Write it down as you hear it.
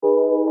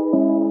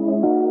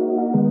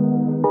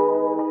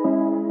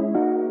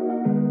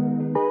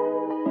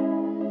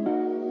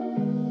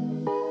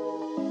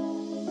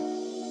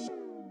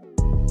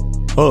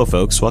Hello,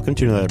 folks. Welcome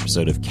to another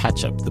episode of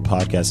Catch Up, the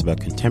podcast about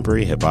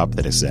contemporary hip-hop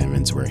that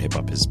examines where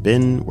hip-hop has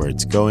been, where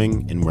it's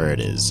going, and where it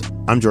is.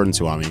 I'm Jordan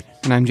Suwami.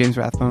 And I'm James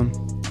Rathbone.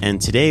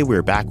 And today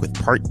we're back with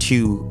part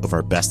 2 of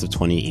our Best of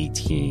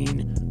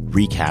 2018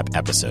 recap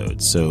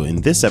episode. So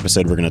in this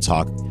episode, we're going to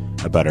talk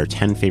about our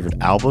 10 favorite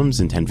albums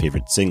and 10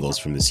 favorite singles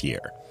from this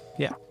year.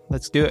 Yeah,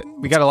 let's do it.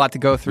 We got a lot to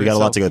go through.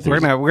 We're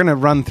gonna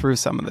run through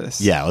some of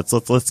this. Yeah,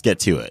 let's get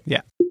to it.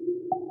 Yeah.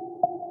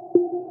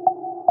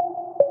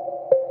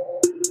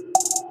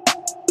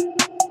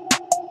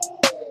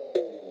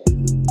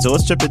 So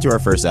let's jump into our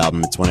first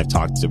album. It's one I've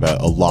talked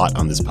about a lot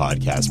on this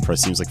podcast. It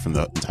seems like from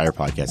the entire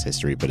podcast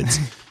history, but it's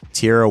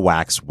Tierra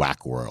Whack's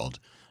Whack World.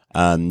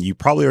 You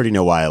probably already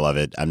know why I love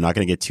it. I'm not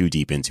going to get too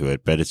deep into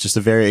it, but it's just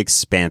a very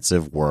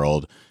expansive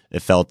world.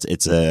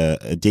 It's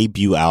a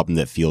debut album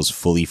that feels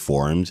fully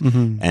formed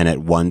and at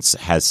once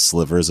has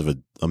slivers of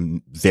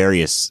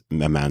various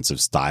amounts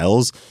of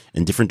styles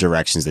and different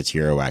directions that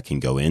Tierra Whack can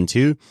go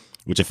into,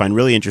 which I find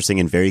really interesting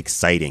and very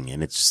exciting.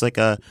 And it's just like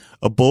a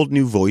bold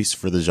new voice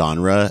for the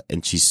genre.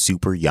 And she's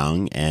super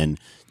young and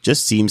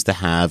just seems to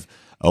have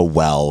a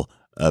well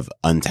of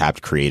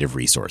untapped creative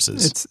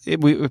resources.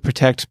 We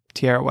protect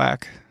Tierra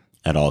Whack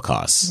at all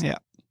costs. Yeah.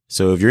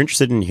 So if you're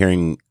interested in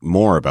hearing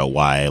more about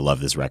why I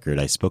love this record,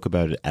 I spoke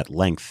about it at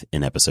length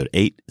in episode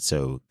 8.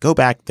 So go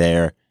back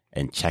there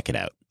and check it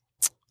out.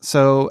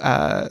 So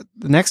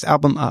the next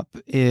album up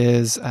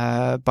is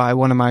by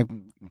one of my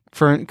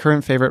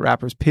current favorite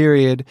rappers,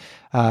 period,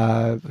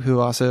 who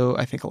also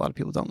I think a lot of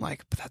people don't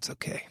like, but that's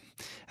okay.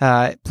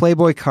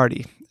 Playboi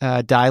Carti,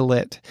 Die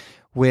Lit,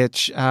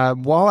 which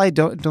while I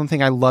don't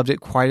think I loved it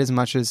quite as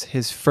much as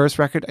his first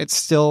record, it's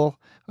still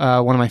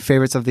one of my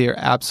favorites of the year,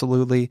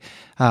 absolutely.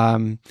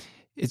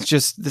 It's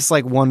just this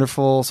like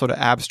wonderful sort of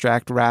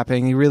abstract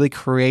rapping. He really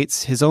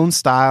creates his own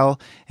style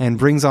and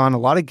brings on a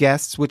lot of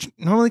guests, which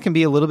normally can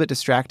be a little bit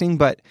distracting,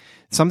 but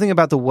something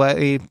about the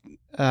way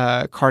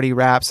Carti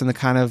raps and the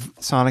kind of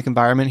sonic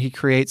environment he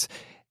creates,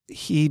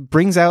 he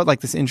brings out like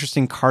this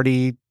interesting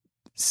Carti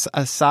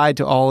side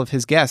to all of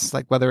his guests,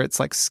 like whether it's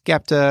like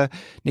Skepta,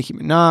 Nicki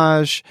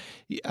Minaj,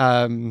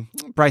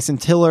 Bryson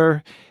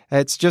Tiller.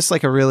 It's just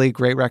like a really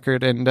great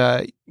record, and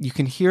you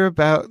can hear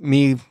about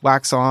me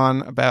wax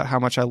on about how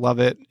much I love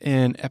it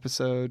in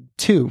episode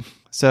 2.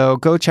 So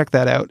go check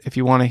that out if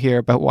you want to hear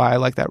about why I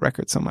like that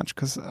record so much,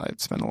 because I've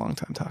spent a long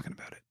time talking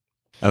about it.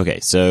 Okay,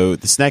 so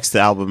this next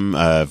album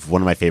of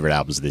one of my favorite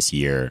albums of this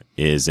year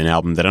is an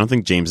album that I don't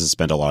think James has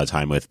spent a lot of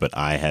time with, but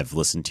I have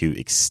listened to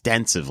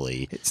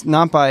extensively. It's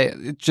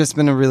just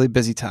been a really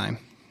busy time.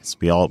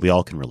 We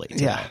all can relate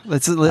to that.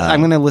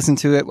 I'm going to listen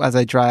to it as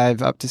I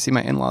drive up to see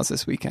my in-laws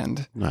this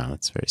weekend. Wow,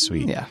 that's very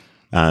sweet. Yeah.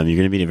 You're going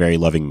to be in a very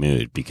loving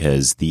mood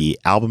because the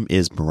album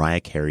is Mariah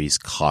Carey's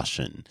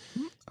Caution.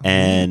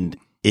 And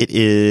it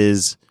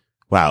is,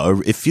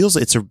 wow, it feels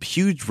it's a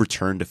huge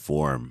return to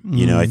form.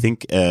 You know, I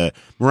think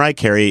Mariah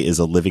Carey is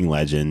a living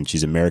legend.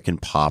 She's American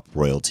pop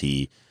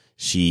royalty.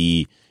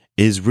 She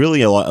is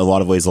really a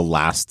lot of ways the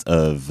last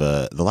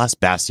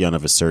bastion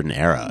of a certain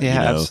era. Yeah, you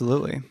know?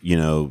 Absolutely. You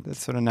know, that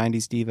sort of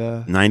 90s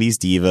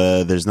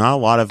diva. There's not a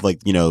lot of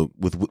like, you know,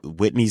 with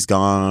Whitney's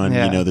gone.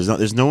 Yeah. You know,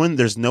 there's no one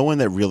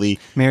that really.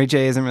 Mary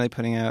J isn't really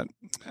putting out.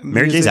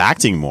 Mary J's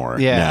acting more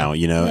now.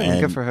 You know,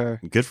 and good for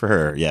her. Good for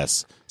her.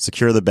 Yes,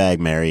 secure the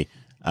bag, Mary.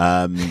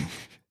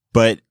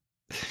 But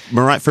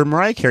for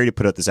Mariah Carey to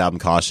put out this album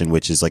Caution,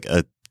 which is like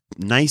a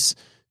nice,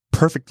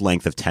 perfect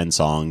length of 10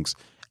 songs,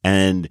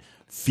 and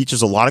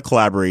features a lot of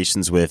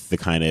collaborations with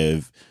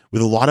a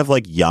lot of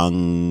like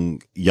younger,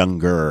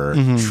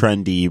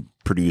 trendy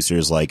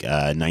producers, like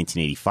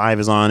 1985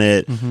 is on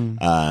it.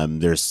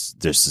 There's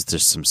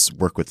some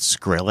work with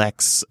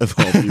Skrillex of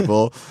all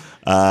people.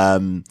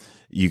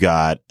 You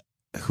got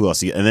who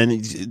else? And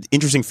then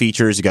interesting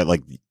features. You got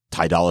like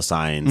Ty Dolla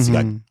 $igns. You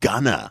got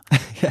Gunna.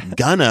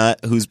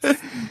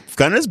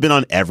 Gunna's been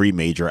on every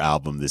major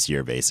album this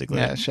year, basically.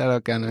 Yeah, shout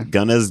out Gunna.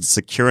 Gunna's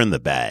securing the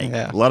bag.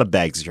 Yeah. A lot of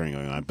bag securing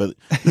going on. But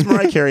this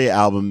Mariah Carey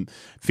album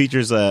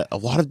features a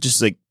lot of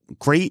just like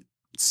great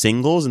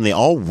singles, and they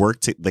all work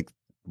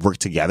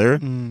together.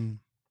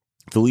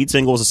 The lead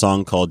single is a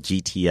song called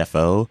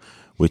GTFO,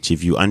 which,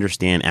 if you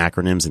understand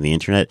acronyms in the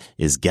internet,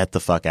 is Get the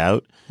Fuck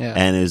Out. Yeah.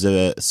 And is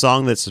a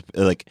song that's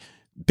like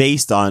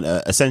based on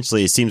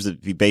essentially, it seems to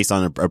be based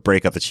on a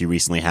breakup that she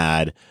recently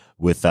had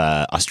with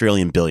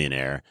Australian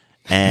billionaire.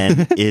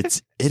 And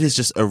it is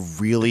just a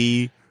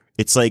really,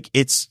 it's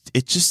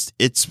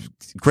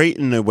great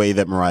in a way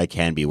that Mariah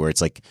can be, where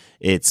it's like,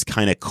 it's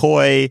kind of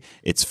coy,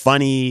 it's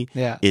funny,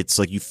 it's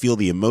like you feel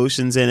the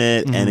emotions in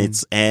it,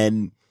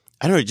 and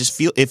I don't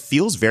know, it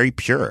feels very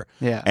pure.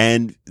 Yeah.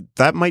 And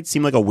that might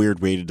seem like a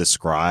weird way to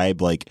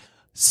describe like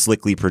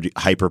slickly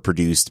hyper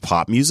produced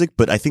pop music,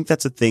 but I think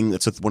that's a thing.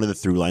 That's one of the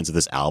through lines of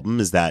this album,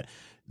 is that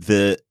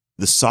the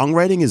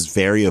songwriting is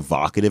very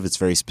evocative. It's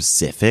very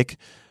specific.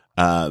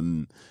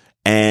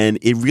 And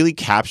it really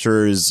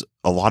captures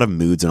a lot of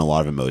moods and a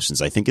lot of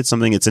emotions. I think it's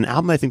an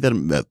album I think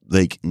that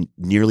like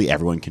nearly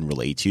everyone can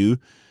relate to.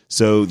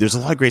 So there's a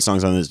lot of great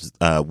songs on this.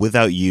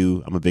 Without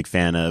You, I'm a big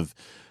fan of.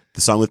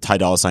 the song with Ty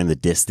Dolla $ign, The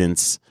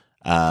Distance,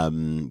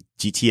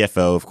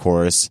 GTFO, of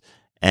course.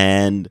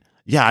 And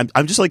yeah,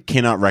 I'm just like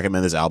cannot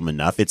recommend this album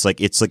enough. It's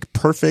like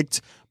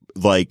perfect,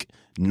 like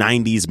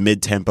 90s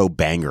mid-tempo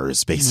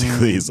bangers,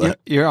 basically.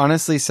 You're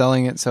honestly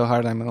selling it so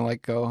hard. I'm gonna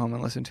like go home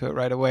and listen to it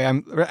right away.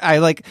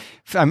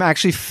 I'm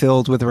actually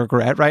filled with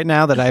regret right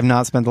now that I have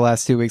not spent the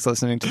last 2 weeks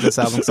listening to this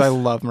album because I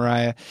love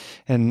Mariah,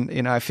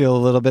 and I feel a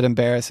little bit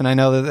embarrassed. And I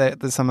know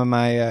that some of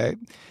my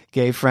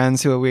gay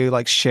friends who we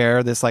like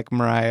share this like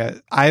Mariah,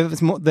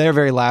 they're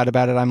very loud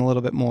about it. I'm a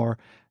little bit more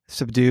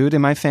subdued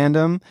in my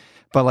fandom.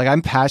 But like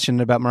I'm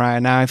passionate about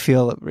Mariah. Now I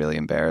feel really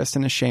embarrassed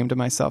and ashamed of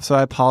myself. So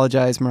I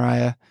apologize,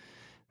 Mariah.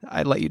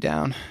 I let you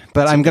down.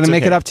 But I'm going to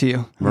make it up to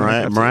you.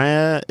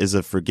 Mariah is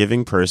a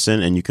forgiving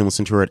person, and you can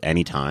listen to her at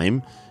any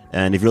time.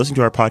 And if you're listening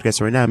to our podcast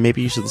right now, maybe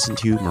you should listen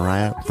to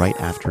Mariah right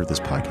after this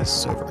podcast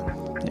is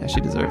over. Yeah, she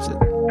deserves it.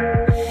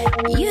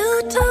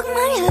 You took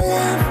my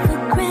love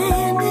for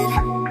granted.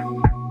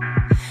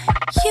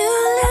 You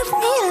left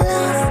me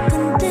lost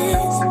and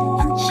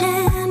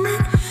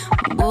disenchanted.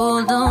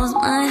 Bulldoze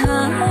my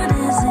heart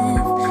as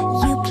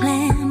if you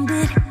planned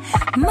it.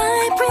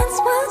 My prince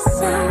was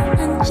so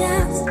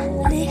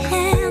unjustly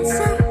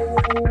handsome.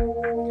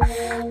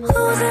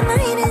 Whose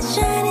knight is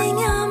shining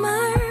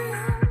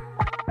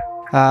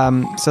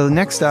armor? So the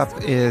next up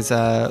is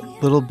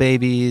Little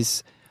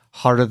Baby's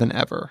Harder Than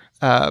Ever.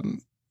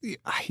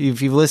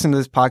 If you've listened to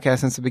this podcast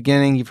since the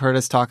beginning, you've heard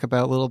us talk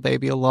about Little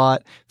Baby a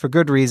lot for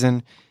good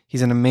reason.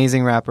 He's an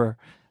amazing rapper.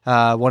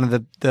 One of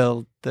the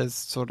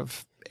sort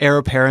of heir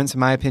apparents, in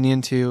my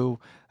opinion, to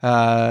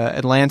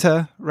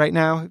Atlanta right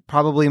now.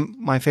 Probably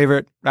my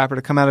favorite rapper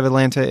to come out of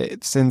Atlanta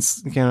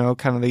since, kind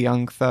of the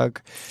Young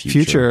Thug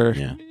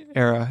Future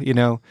era,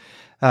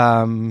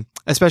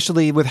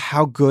 especially with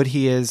how good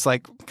he is,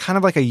 like kind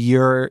of like a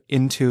year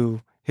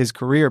into his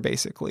career,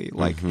 basically.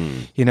 Like,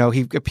 he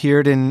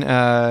appeared in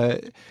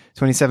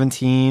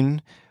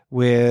 2017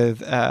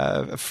 with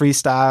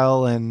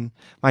Freestyle and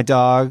My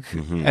Dog,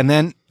 and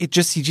then he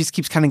just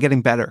keeps kind of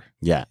getting better.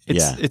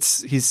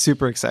 He's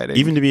super exciting.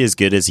 Even to be as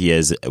good as he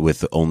is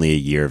with only a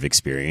year of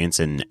experience,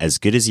 and as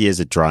good as he is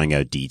at drawing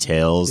out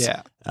details,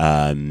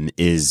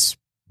 is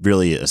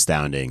really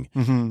astounding.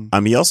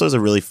 He also has a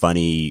really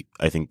funny,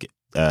 I think,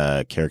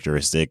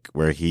 characteristic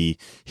where he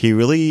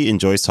really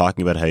enjoys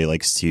talking about how he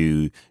likes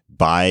to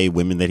buy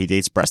women that he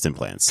dates breast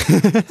implants.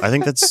 I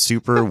think that's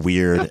super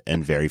weird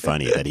and very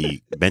funny that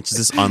he mentions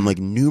this on like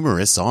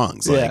numerous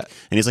songs. And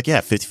he's like,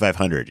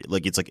 5,500.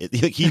 Like, it's like,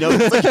 he knows,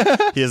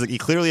 like, he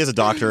clearly has a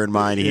doctor in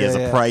mind. He has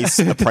a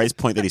price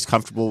point that he's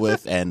comfortable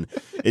with. And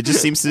it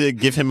just seems to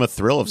give him a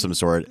thrill of some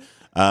sort.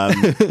 I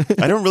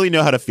don't really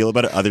know how to feel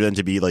about it other than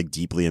to be like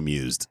deeply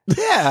amused.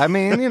 Yeah, I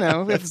mean,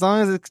 as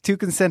long as it's two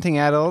consenting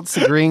adults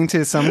agreeing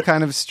to some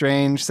kind of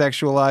strange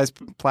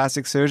sexualized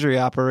plastic surgery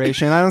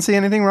operation, I don't see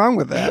anything wrong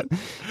with that.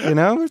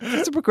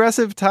 It's a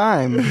progressive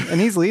time, and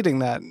he's leading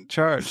that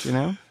charge.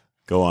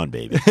 Go on,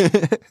 baby.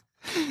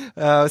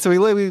 So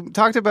we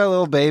talked about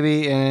Little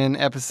Baby in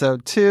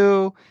episode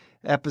 2,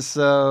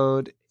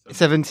 episode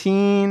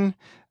 17.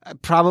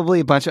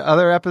 Probably a bunch of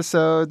other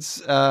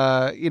episodes. We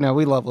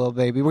love Lil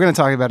Baby. We're going to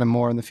talk about him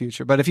more in the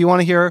future. But if you want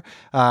to hear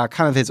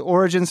kind of his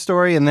origin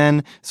story and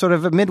then sort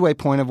of a midway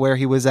point of where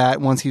he was at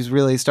once he's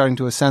really starting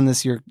to ascend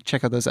this year,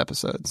 check out those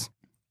episodes.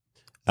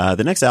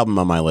 The next album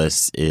on my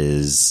list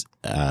is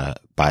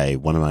by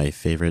one of my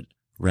favorite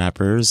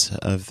rappers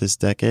of this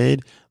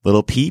decade,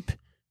 Lil Peep.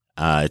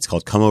 It's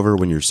called Come Over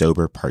When You're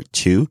Sober, Part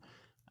 2.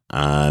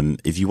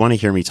 If you want to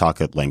hear me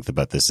talk at length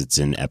about this, it's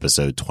in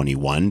episode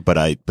 21.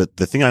 But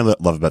the thing I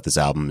love about this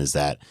album is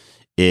that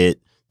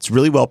it's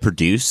really well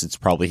produced. It's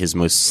probably his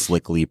most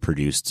slickly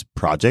produced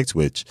project,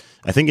 which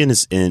I think in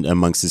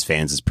amongst his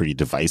fans is pretty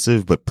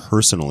divisive. But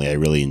personally, I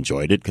really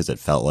enjoyed it because it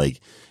felt like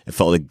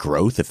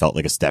growth. It felt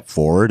like a step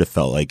forward. It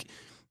felt like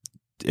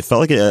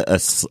a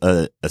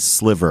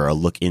sliver, a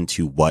look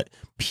into what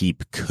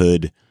Peep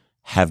could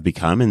have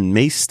become and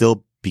may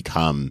still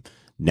become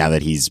now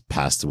that he's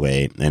passed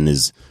away, and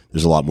there's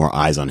a lot more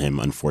eyes on him,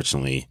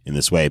 unfortunately, in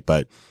this way.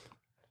 But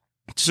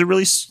just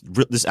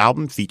this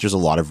album features a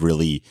lot of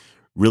really,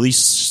 really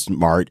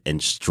smart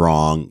and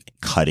strong,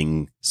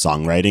 cutting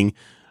songwriting.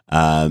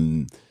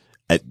 In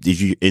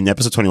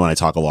episode 21, I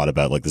talk a lot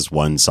about like this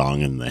one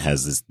song, and it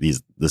has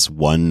this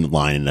one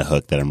line and a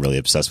hook that I'm really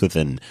obsessed with,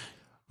 and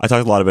I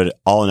talked a lot about it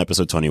all in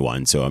episode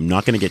 21, so I'm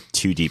not going to get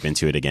too deep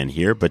into it again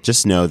here, but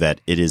just know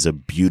that it is a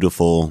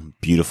beautiful,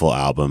 beautiful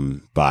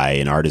album by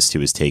an artist who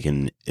was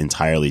taken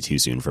entirely too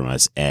soon from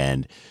us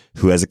and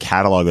who has a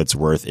catalog that's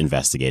worth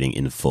investigating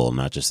in full,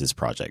 not just this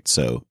project.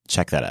 So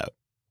check that out.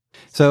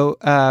 So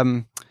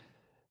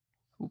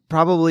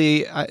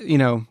probably,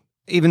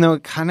 even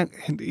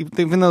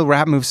though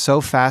rap moves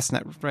so fast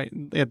right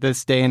at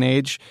this day and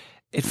age,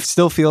 it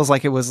still feels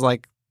like it was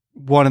like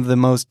one of the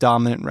most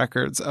dominant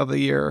records of the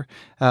year,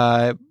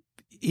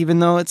 even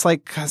though it's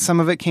like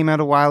some of it came out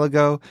a while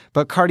ago.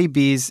 But Cardi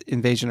B's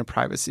Invasion of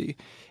Privacy,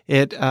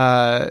 it,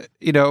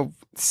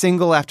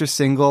 single after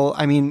single.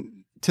 I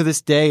mean, to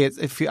this day,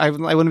 I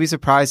wouldn't be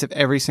surprised if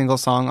every single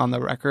song on the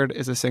record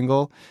is a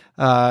single.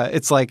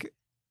 It's like,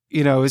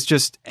 it's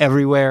just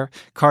everywhere.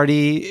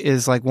 Cardi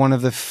is like one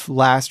of the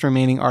last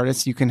remaining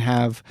artists you can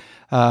have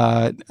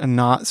a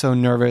not so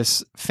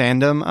nervous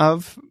fandom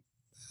of.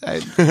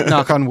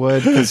 Knock on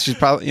wood, because she's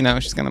probably,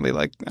 she's going to be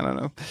like, I don't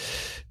know,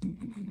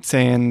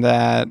 saying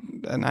that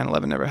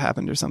 9/11 never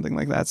happened or something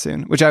like that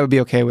soon, which I would be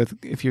okay with.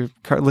 If you're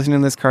listening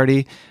to this,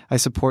 Cardi, I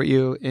support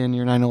you in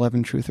your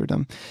 9/11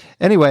 trutherdom.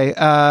 Anyway,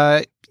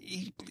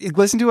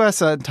 listen to us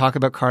talk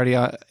about Cardi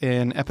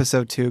in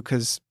episode 2,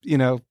 because,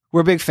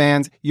 we're big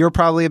fans. You're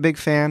probably a big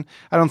fan.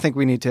 I don't think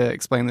we need to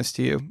explain this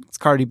to you. It's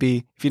Cardi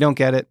B. If you don't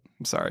get it,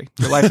 I'm sorry.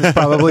 Your life is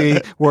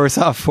probably worse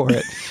off for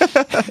it.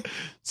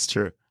 It's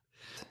true.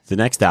 The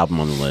next album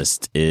on the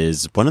list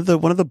is one of the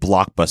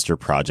blockbuster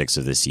projects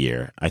of this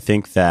year. I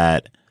think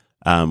that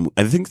I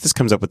think this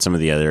comes up with some of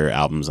the other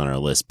albums on our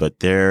list,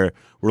 but there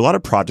were a lot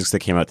of projects that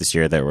came out this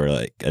year that were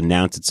like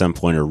announced at some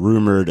point or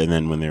rumored, and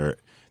then when there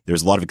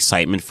was a lot of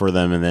excitement for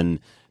them, and then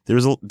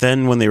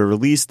when they were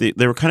released,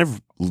 they were kind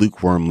of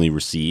lukewarmly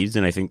received,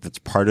 and I think that's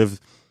part of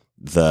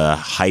the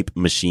hype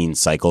machine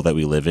cycle that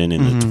we live in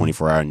the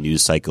 24-hour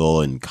news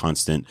cycle and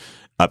constant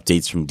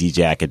updates from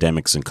DJ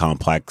Academics and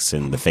Complex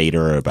and The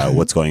Fader about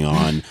what's going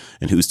on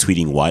and who's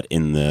tweeting what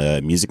in the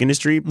music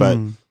industry. But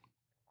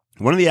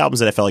one of the albums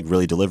that I felt like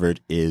really delivered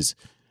is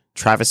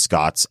Travis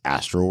Scott's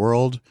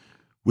Astroworld,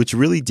 which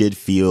really did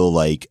feel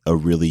like a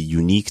really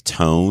unique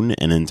tone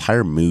and an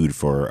entire mood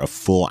for a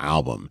full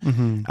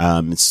album.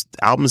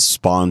 Albums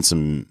spawned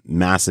some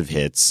massive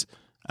hits,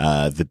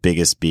 the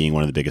biggest being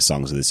one of the biggest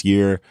songs of this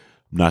year.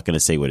 I'm not going to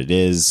say what it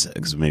is,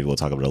 because maybe we'll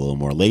talk about it a little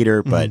more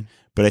later, but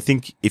I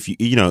think if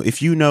you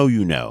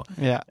know.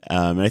 Yeah.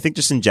 And I think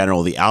just in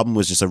general, the album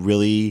was just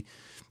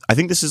I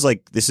think this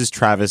is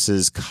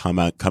Travis's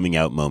coming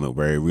out moment,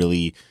 where it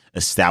really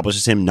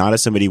establishes him not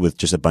as somebody with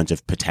just a bunch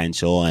of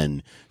potential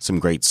and some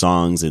great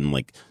songs and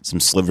like some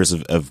slivers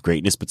of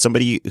greatness, but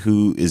somebody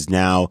who is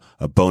now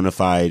a bona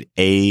fide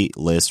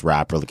A-list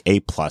rapper, like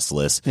A+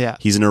 list. Yeah.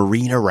 He's an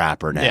arena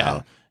rapper now.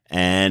 Yeah.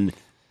 And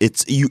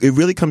it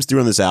really comes through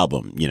on this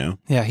album,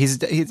 Yeah,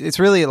 it's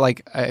really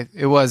like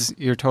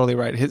you're totally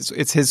right.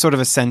 It's his sort of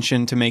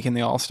ascension to making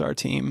the All-Star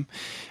team.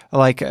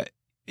 Like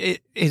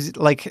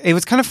it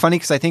was kind of funny,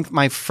 because I think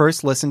my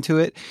first listen to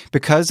it,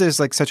 because there's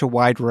like such a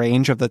wide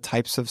range of the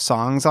types of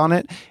songs on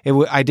it,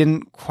 I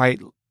didn't quite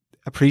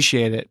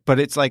appreciate it, but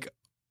it's like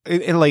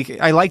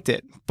I liked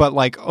it, but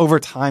like over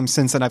time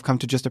since then, I've come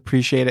to just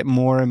appreciate it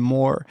more and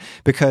more,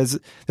 because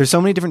there's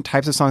so many different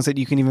types of songs that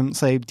you can even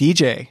say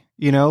DJ,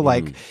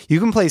 like you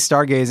can play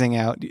Stargazing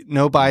Out,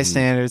 No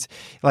Bystanders,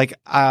 like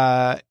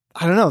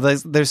I don't know.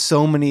 There's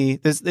so many.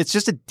 It's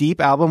just a deep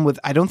album with,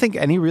 I don't think,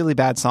 any really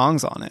bad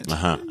songs on it.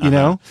 You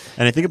know?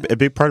 And I think a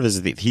big part of it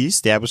is that he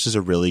establishes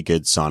a really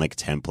good sonic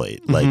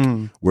template,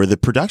 like where the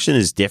production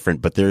is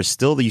different, but you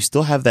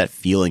still have that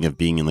feeling of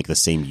being in like the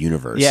same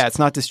universe. Yeah, it's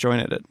not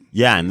disjointed.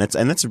 Yeah, and that's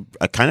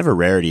a kind of a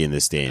rarity in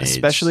this day and age,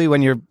 especially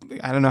when you're,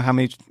 I don't know how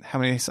many.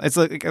 It's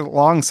like a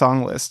long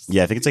song list.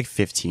 Yeah, I think it's like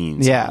 15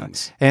 songs. Yeah,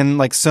 and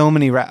like so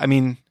many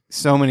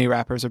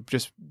rappers are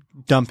just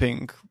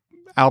dumping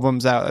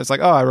albums out. It's like,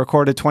 oh, I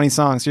recorded 20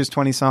 songs. Here's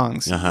 20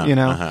 songs. So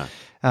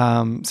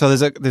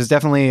there's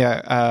definitely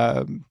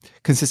a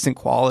consistent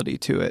quality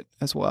to it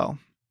as well.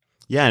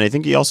 Yeah, and I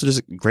think he also does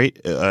a great.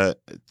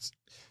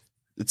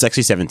 It's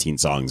actually 17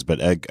 songs, but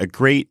a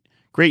great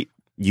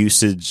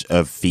usage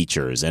of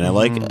features. And I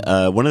like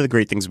one of the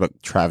great things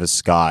about Travis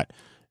Scott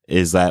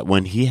is that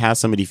when he has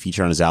somebody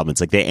feature on his album,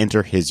 it's like they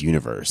enter his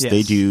universe. Yes.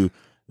 They do,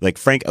 like,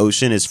 Frank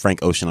Ocean is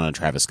Frank Ocean on a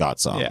Travis Scott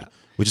song. Yeah.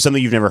 Which is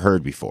something you've never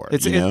heard before.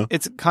 It's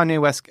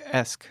Kanye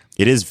West-esque.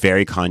 It is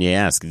very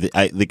Kanye-esque.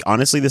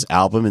 Honestly, this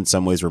album in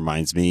some ways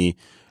reminds me,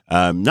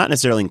 not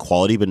necessarily in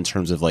quality, but in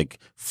terms of like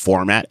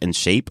format and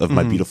shape of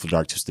My Beautiful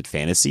Dark Twisted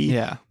Fantasy.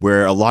 Yeah.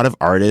 Where a lot of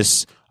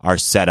artists are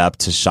set up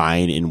to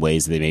shine in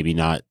ways that they maybe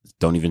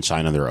don't even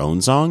shine on their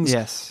own songs.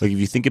 Yes. Like if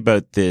you think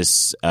about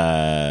this,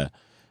 think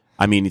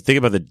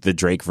about the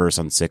Drake verse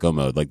on Sicko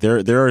Mode. Like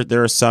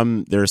there are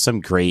some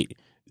great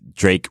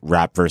Drake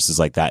rap verses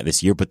like that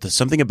this year, but there's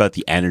something about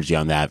the energy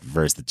on that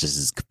verse that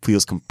just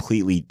feels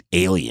completely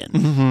alien.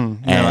 No,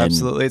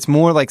 absolutely. It's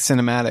more like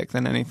cinematic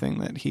than anything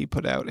that he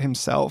put out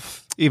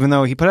himself, even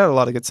though he put out a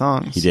lot of good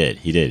songs. He did.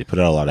 He put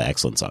out a lot of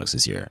excellent songs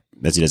this year,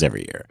 as he does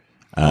every year.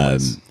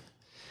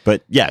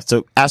 But yeah,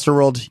 so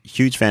Astroworld,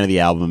 huge fan of the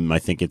album. I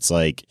think it's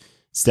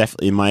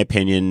definitely, in my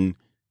opinion,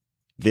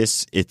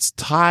 it's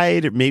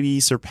tied, maybe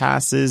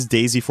surpasses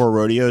Daisy 4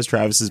 Rodeo as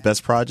Travis's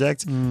best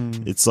project.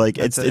 It's like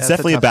it's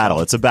definitely a battle.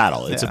 One. It's a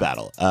battle. It's a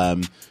battle.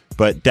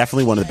 But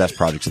definitely one of the best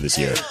projects of this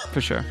year.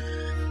 For sure.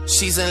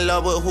 She's in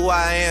love with who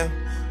I am.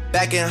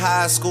 Back in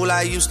high school,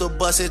 I used to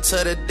bust it to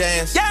the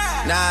dance.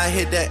 Yeah. Now I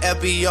hit the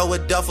FBO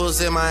with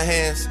duffels in my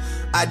hands.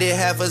 I did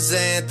half a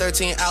Zan,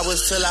 13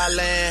 hours till I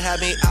land. Had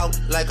me out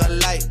like a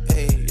light,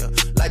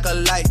 ayy, like a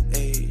light,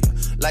 ayy,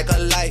 like a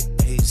light,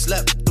 ayy.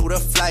 Slept through the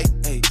flight,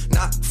 ayy,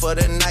 not for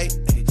the night,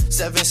 ayy.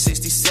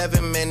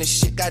 767, man, this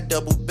shit got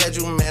double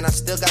bedroom, man. I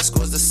still got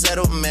scores to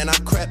settle, man. I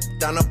crept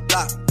down a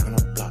block,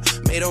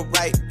 made a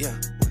right, yeah.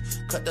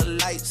 Cut the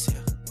lights, yeah.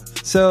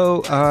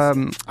 So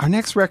our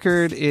next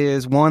record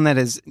is one that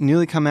has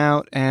newly come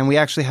out, and we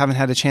actually haven't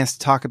had a chance to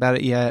talk about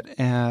it yet.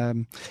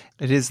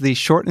 It is the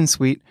short and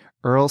sweet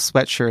Earl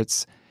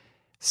Sweatshirt's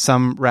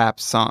Some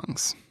Rap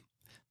Songs.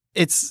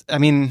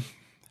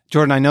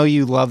 Jordan, I know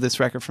you love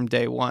this record from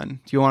day one.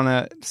 Do you want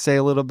to say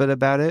a little bit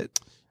about it?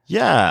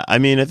 Yeah, I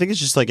mean, I think it's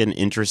just like an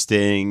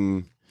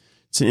interesting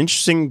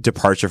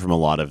departure from a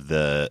lot of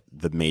the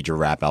major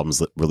rap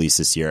albums released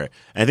this year.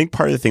 And I think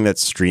part of the thing that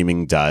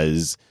streaming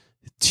does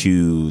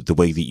to the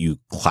way that you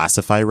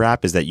classify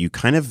rap is that you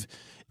kind of,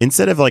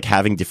 instead of like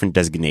having different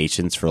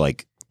designations for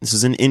like, this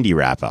is an indie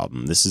rap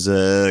album, this is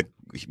a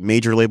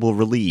major label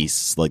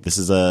release, like this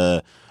is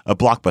a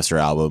blockbuster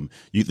album,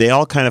 they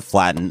all kind of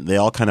flatten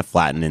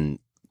and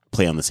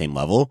play on the same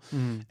level.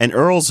 And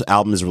Earl's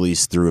album is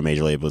released through a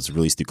major label, it's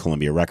released through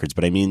Columbia Records,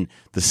 but I mean,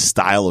 the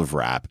style of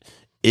rap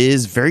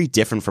is very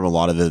different from a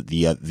lot of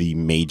the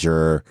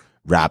major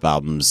rap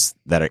albums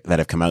that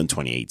have come out in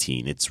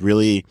 2018. It's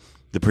really,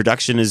 the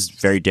production is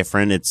very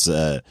different. It's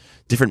a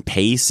different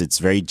pace. It's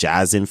very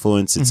jazz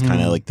influenced. It's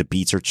kind of like the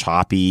beats are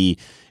choppy.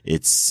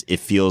 It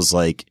feels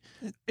like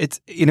it's,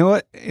 you know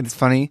what? It's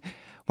funny.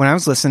 When I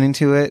was listening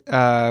to it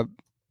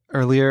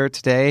earlier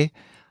today,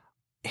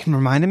 it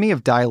reminded me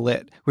of Die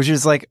Lit, which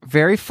is like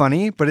very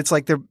funny, but it's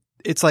like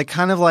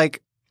kind of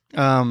like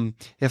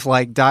if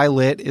like Die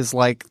Lit is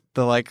like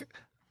the like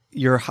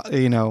you're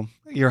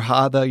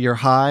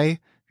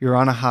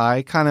on a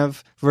high kind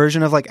of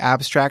version of like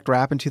abstract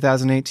rap in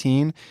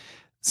 2018.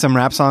 Some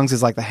Rap Songs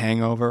is like the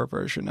Hangover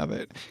version of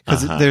it,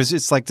 because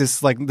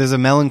there's a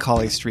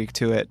melancholy streak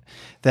to it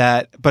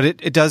but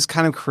it does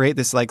kind of create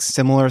this like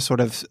similar sort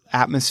of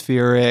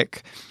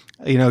atmospheric,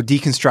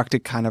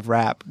 deconstructed kind of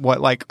rap.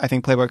 What like I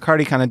think Playboi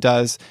Carti kind of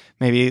does,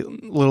 maybe a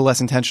little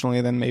less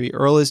intentionally than maybe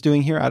Earl is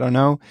doing here. I don't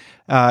know.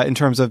 In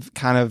terms of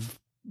kind of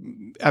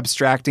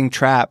abstracting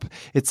trap,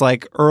 it's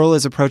like Earl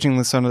is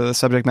approaching some of the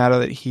subject matter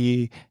that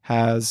he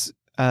has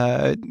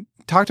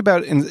talked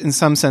about in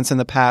some sense in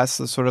the past,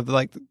 the sort of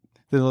like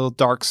the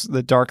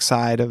dark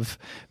side of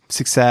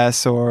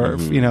success, or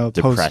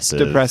post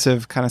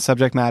depressive kind of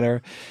subject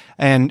matter,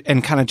 and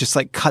kind of just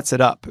like cuts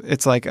it up.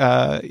 It's like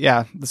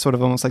the sort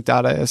of almost like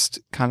Dadaist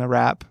kind of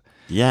rap.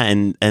 Yeah,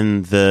 and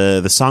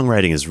the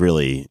songwriting is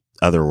really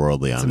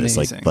otherworldly on this.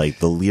 Like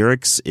the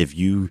lyrics, if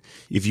you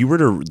were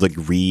to like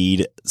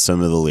read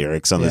some of the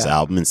lyrics on this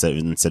album instead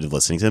of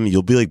listening to them,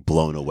 you'll be like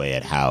blown away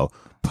at how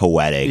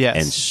poetic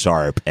and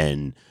sharp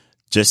and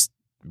just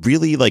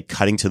really like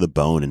cutting to the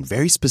bone, and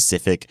very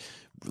specific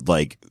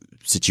like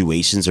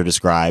situations are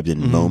described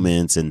and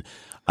moments. And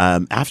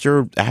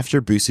after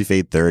Boosie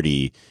Fade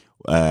 30,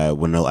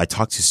 when I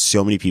talked to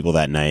so many people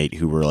that night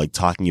who were like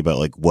talking about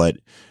like what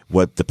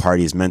the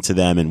party has meant to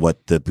them and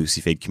what the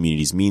Boosie Fade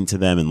communities mean to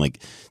them, and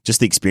like just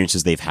the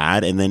experiences they've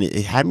had. And then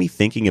it had me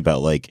thinking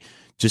about like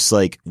just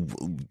like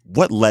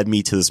what led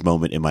me to this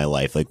moment in my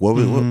life. Like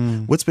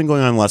what's been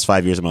going on in the last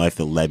 5 years of my life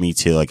that led me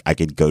to like I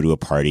could go to a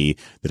party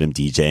that I'm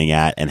DJing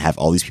at and have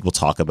all these people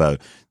talk about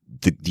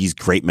these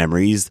great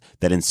memories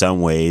that in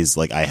some ways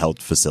like I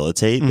helped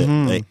facilitate.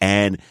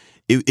 And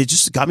it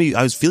just got me,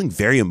 I was feeling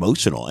very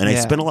emotional, and I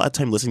spent a lot of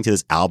time listening to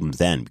this album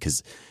then,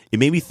 because it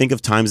made me think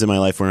of times in my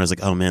life where I was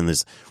like, oh man,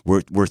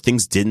 where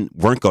things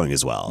weren't going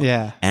as well.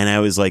 Yeah. And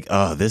I was like,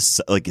 oh, this,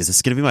 like, is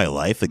this going to be my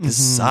life? Like,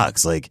 this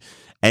sucks. Like,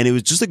 and it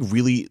was just like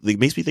really, like,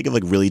 makes me think of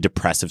like really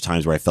depressive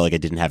times where I felt like I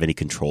didn't have any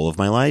control of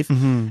my life.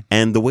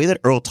 And the way that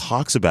Earl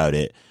talks about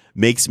it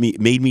made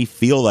me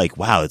feel like,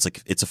 wow,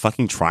 it's a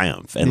fucking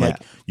triumph. And like,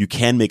 you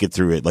can make it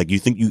through it. Like,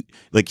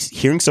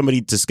 hearing somebody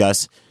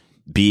discuss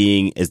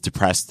being as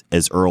depressed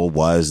as Earl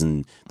was,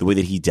 and the way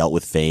that he dealt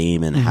with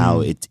fame, and how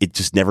it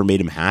just never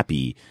made him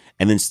happy,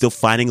 and then still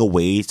finding a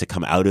way to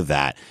come out of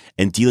that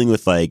and dealing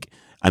with like,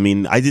 I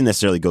mean, I didn't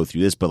necessarily go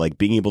through this, but like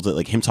being able to,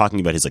 like, him talking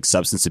about his like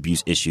substance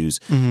abuse issues,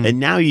 and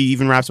now he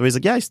even raps away. He's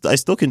like, yeah, I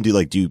still can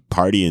do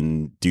party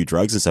and do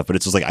drugs and stuff, but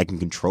it's just like I can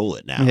control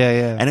it now.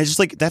 And I just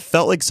like, that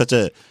felt like such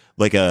a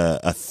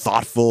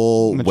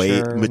thoughtful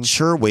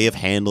mature way of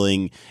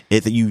handling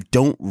it that you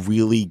don't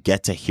really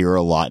get to hear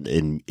a lot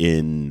in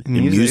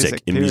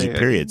music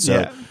period.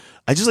 So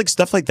I just like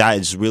stuff like that.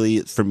 It's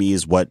really, for me,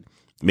 is what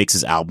makes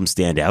his album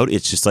stand out.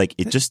 It's just like,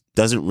 it just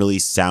doesn't really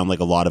sound like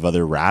a lot of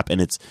other rap,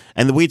 and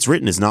the way it's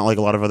written is not like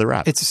a lot of other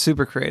rap. It's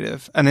super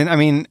creative. And then, I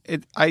mean,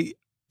 I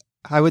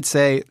would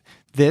say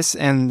this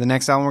and the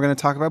next album we're going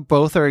to talk about,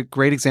 both are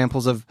great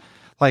examples of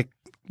like,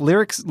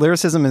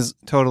 lyricism is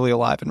totally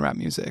alive in rap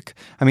music.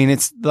 I mean,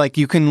 it's like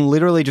you can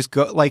literally just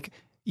go, like,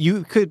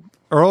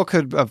 Earl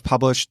could have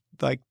published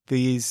like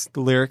the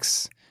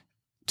lyrics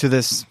to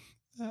this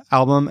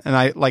album, and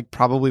I like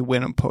probably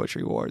win a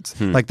poetry awards.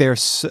 Like, they're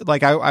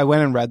like, I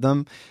went and read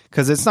them,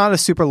 because it's not a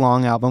super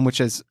long album, which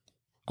is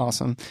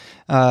awesome.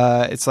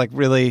 It's like,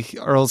 really,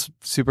 Earl's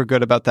super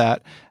good about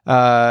that,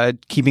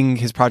 keeping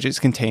his projects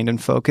contained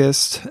and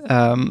focused.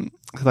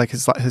 like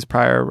his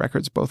prior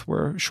records both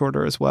were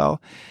shorter as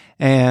well.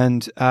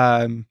 And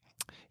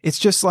it's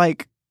just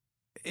like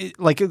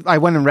I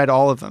went and read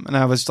all of them, and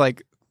I was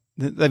like,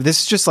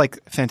 this is just like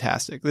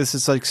fantastic. This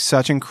is like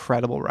such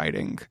incredible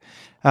writing.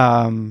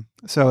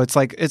 So it's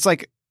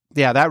like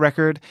yeah, that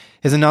record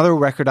is another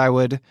record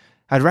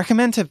I'd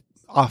recommend to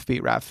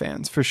offbeat rap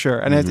fans for sure.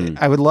 And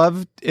I would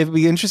love, it'd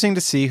be interesting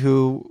to see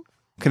who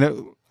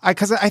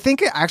because I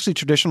think actually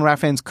traditional rap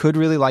fans could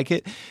really like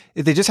it.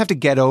 They just have to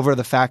get over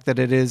the fact that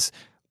it is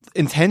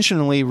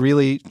intentionally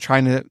really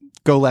trying to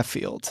go left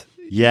field.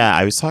 Yeah,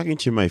 I was talking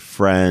to my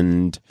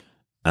friend,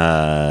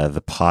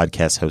 the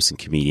podcast host and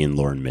comedian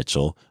Lauren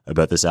Mitchell,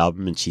 about this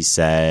album, and she's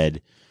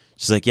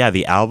like, yeah,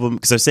 the album,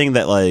 because I was saying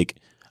that, like,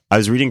 I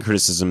was reading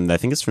criticism, I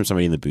think it's from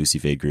somebody in the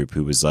Boosie Fade group,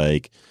 who was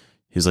like,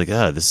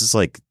 oh, this is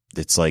like,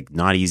 it's like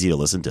not easy to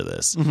listen to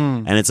this.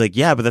 And it's like,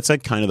 yeah, but that's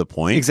like kind of the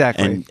point.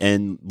 Exactly.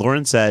 And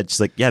Lauren said, she's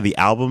like, yeah, the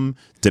album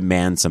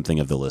demands something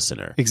of the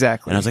listener.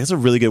 Exactly. And I was like, that's a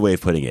really good way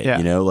of putting it. Yeah.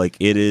 You know, like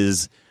it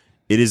is,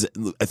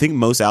 I think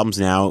most albums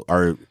now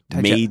are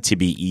made to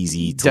be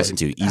easy to listen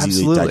to,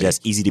 easy to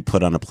digest, easy to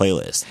put on a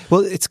playlist.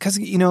 Well, it's because,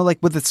 you know, like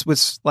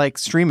with like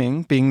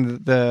streaming being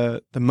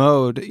the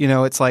mode, you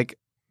know, it's like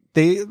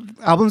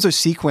albums are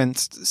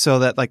sequenced so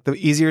that like the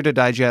easier to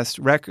digest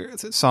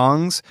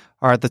songs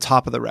are at the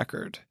top of the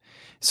record,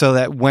 so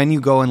that when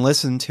you go and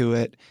listen to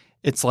it,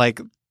 it's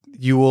like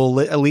you will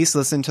at least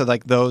listen to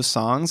like those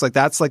songs. Like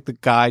that's like the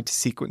guide to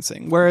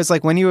sequencing. Whereas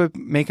like when you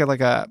make it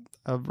like a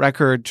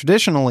record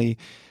traditionally,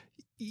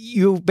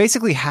 you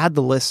basically had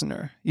the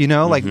listener, you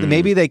know, like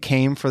maybe they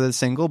came for the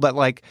single, but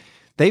like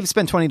they've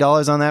spent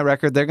 $20 on that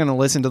record. They're going to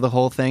listen to the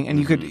whole thing.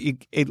 And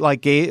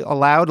it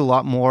allowed a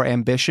lot more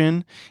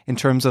ambition in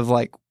terms of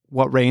like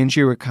what range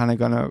you were kind of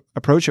going to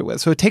approach it with.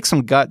 So it takes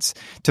some guts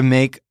to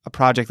make a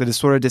project that is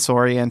sort of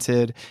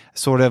disoriented,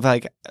 sort of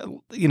like,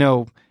 you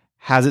know,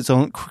 has its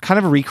own kind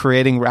of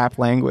recreating rap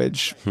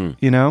language,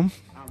 you know?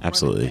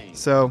 Absolutely.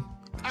 So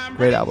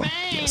great album.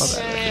 Yes.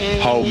 Love that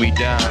record. Hold me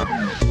down,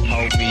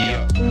 hold me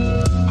up,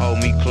 hold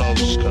me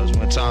close, cause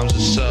when times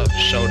is up,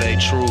 show they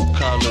true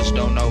colors,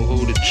 don't know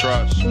who to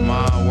trust.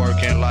 Mine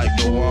working like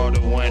the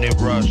water when it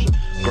rush,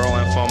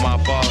 growing from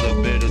my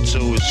father, bitter to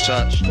his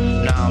touch.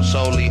 Now I'm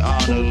solely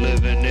honor,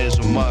 living is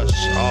a must.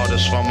 All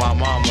this from my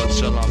mama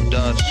till I'm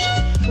dust.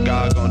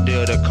 God gon'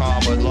 deal the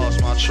karma,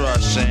 lost my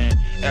trust, and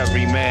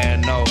every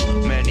man know,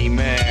 many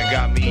man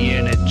got me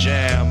in a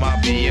jam.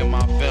 I be in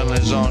my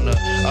feelings, on the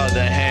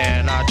other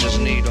hand, I just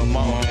need a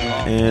moment.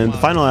 And the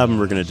final album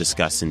we're going to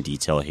discuss in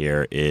detail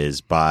here is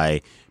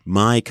by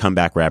my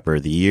comeback rapper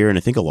of the year, and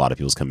I think a lot of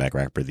people's comeback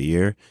rapper of the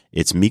year.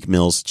 It's Meek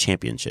Mill's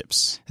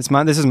Championships. This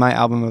is my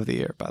album of the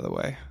year, by the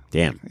way.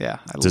 Damn. Yeah.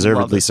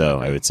 Deservedly so,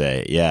 I would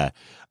say. Yeah.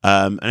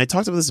 And I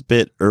talked about this a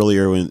bit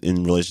earlier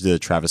in relation to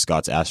Travis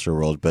Scott's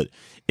Astroworld, but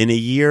in a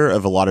year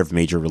of a lot of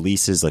major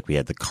releases, like we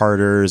had the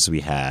Carters,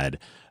 we had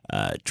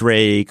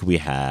Drake, we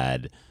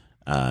had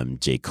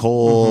J.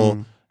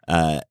 Cole,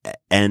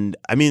 and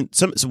I mean,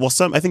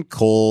 I think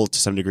Cole to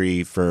some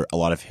degree for a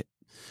lot of,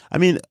 I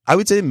mean, I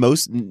would say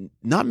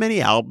not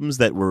many albums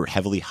that were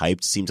heavily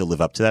hyped seem to live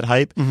up to that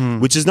hype,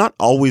 which is not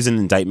always an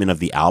indictment of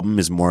the album,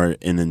 is more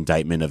an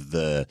indictment of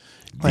the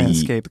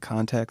landscape,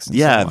 context. And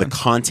yeah, so the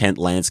content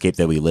landscape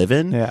that we live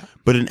in. Yeah.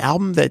 But an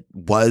album that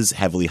was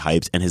heavily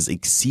hyped and has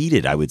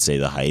exceeded, I would say,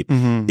 the hype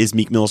is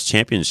Meek Mill's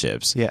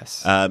Championships.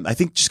 Yes. I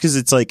think just because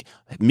it's like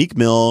Meek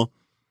Mill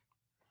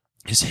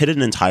has hit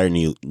an entire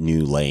new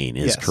lane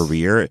in his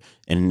career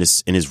and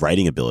in his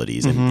writing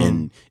abilities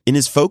and in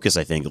his focus.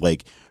 I think,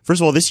 like,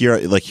 first of all, this year,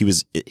 like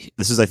this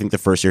is I think the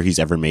first year he's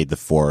ever made the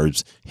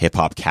Forbes Hip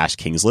Hop Cash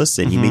Kings list,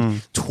 and he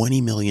made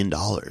 $20 million.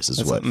 That's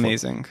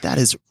amazing. That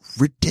is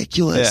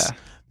ridiculous. Yeah.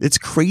 It's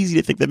crazy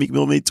to think that Meek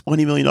Mill made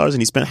 $20 million and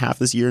he spent half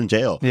this year in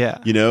jail. Yeah,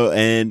 you know,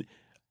 and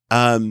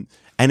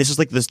it's just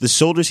like the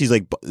shoulders. He's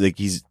like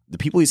he's the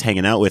people he's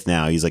hanging out with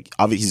now. He's like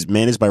obviously he's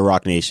managed by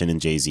Rock Nation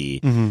and Jay-Z,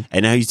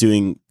 and now he's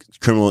doing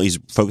he's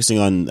focusing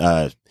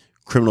on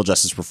criminal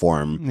justice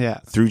reform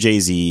through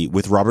Jay-Z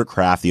with Robert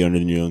Kraft, the owner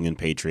of the New England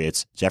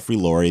Patriots, Jeffrey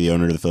Lurie, the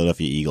owner of the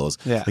Philadelphia Eagles.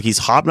 Yeah. Like he's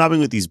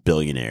hobnobbing with these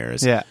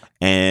billionaires. Yeah.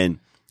 And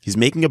he's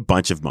making a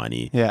bunch of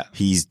money. Yeah.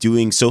 He's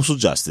doing social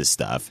justice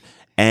stuff.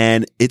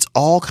 And it's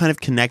all kind of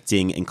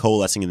connecting and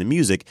coalescing in the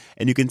music.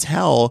 And you can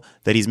tell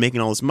that he's making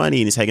all this money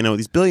and he's hanging out with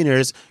these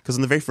billionaires because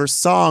in the very first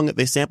song,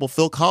 they sample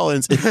Phil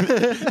Collins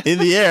in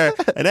the air.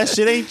 And that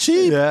shit ain't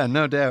cheap. Yeah,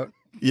 no doubt.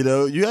 You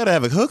know, you got to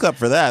have a hookup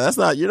for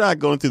that. You're not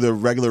going through the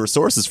regular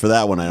resources for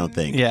that one, I don't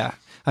think. Yeah.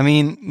 I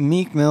mean,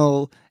 Meek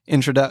Mill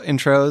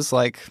intros,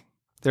 like,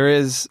 there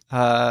is,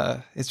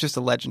 it's just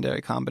a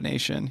legendary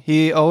combination.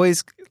 He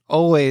always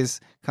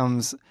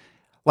comes,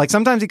 like,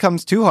 sometimes he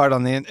comes too hard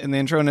in the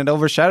intro and it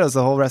overshadows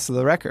the whole rest of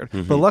the record.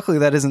 But luckily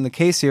that isn't the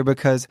case here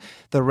because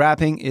the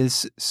rapping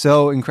is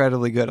so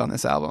incredibly good on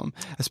this album,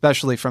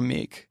 especially from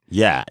Meek.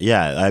 Yeah.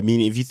 I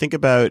mean, if you think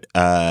about,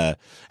 and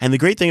the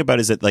great thing about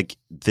it is that, like,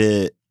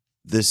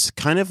 this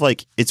kind of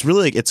like it's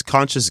really like it's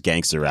conscious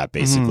gangster rap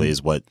basically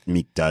is what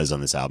Meek does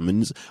on this album,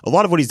 and a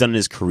lot of what he's done in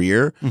his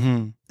career.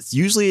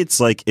 Usually it's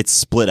like it's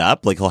split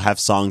up. Like he'll have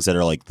songs that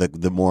are like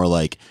the more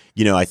like,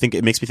 you know, I think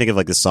it makes me think of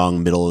like the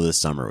song "Middle of the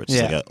Summer," which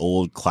is like an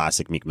old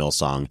classic Meek Mill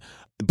song,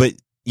 but.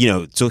 You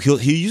know, so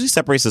he usually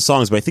separates the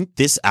songs, but I think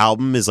this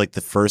album is like the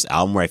first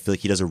album where I feel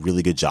like he does a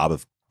really good job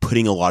of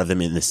putting a lot of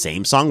them in the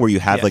same song, where you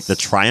have like the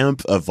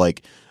triumph of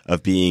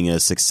being a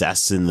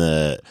success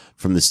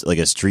from this like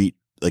a street,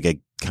 like a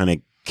kind of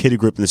kid who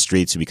grew up in the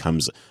streets who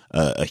becomes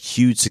a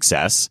huge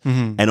success,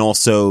 and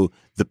also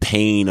the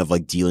pain of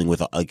like dealing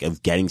with like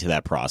of getting to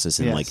that process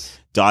and like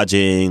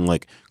dodging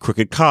like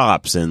crooked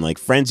cops and like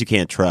friends you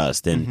can't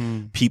trust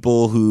and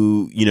people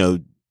who, you know,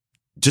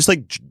 just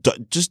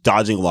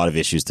dodging a lot of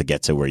issues to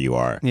get to where you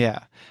are. Yeah.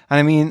 And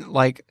I mean,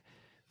 like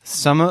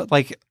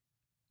like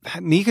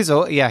Meek is,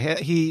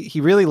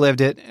 he really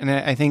lived it. And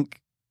I think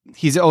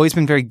he's always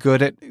been very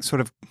good at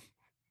sort of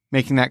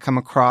making that come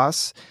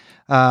across.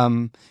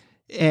 But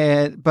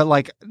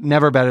like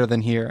never better than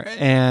here.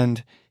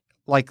 And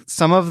like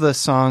some of the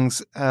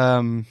songs,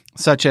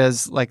 such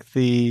as like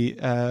the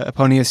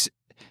Eponius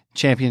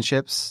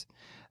Championships,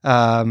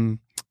 are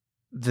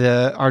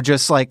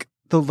just like,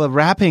 the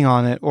rapping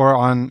on it or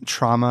on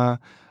Trauma,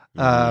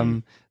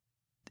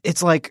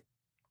 it's like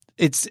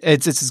it's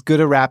as good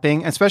a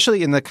rapping,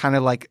 especially in the kind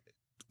of like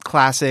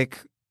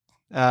classic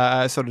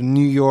sort of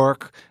New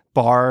York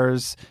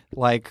bars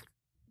like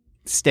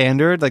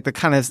standard, like the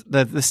kind of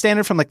the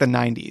standard from like the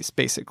 90s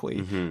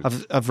basically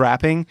of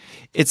rapping.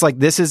 It's like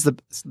this is the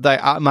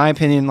my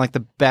opinion like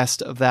the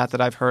best of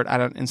that I've heard.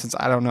 Since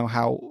I don't know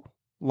how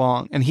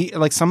long, and he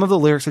like some of the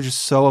lyrics are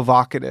just so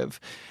evocative.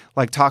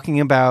 Like talking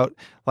about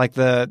like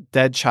the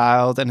dead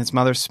child and his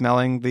mother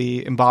smelling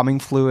the embalming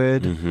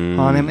fluid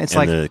on him. It's and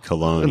like the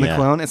cologne. And the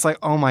cologne. It's like,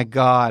 oh my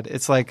God.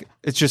 It's like,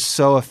 it's just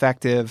so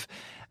effective.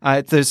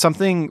 There's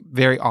something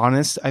very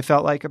honest I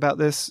felt like about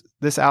this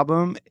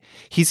album.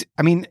 He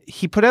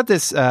put out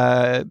this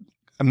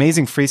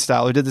amazing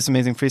freestyle. He did this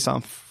amazing freestyle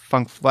on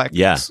Funk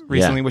Flex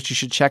recently, which you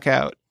should check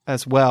out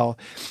as well.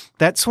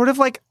 That's sort of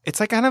like, it's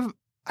like kind of,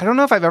 I don't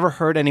know if I've ever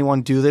heard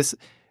anyone do this,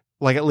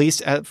 like at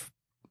least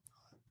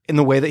in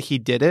the way that he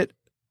did it,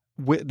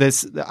 with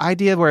the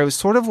idea where it was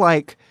sort of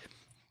like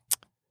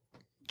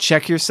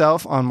check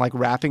yourself on like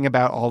rapping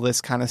about all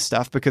this kind of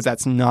stuff, because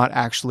that's not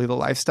actually the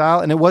lifestyle.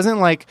 And it wasn't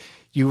like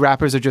you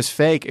rappers are just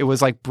fake. It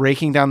was like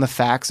breaking down the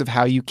facts of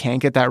how you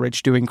can't get that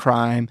rich doing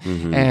crime,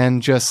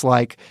 and just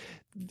like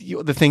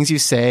the things you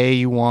say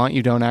you want,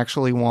 you don't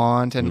actually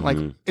want. And like,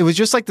 it was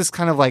just like this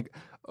kind of like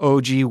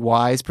OG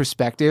wise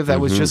perspective that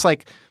was just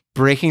like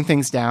breaking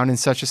things down in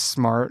such a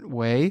smart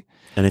way.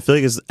 And I feel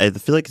like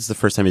it's the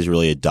first time he's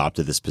really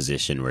adopted this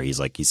position where he's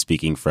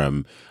speaking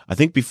from, I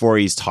think before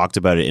he's talked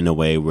about it in a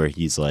way where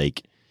he's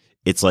like,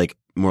 it's like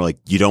more like,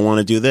 you don't want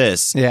to do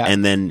this. Yeah.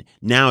 And then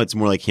now it's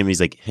more like him.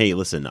 He's like, hey,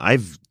 listen,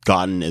 I've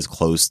gotten as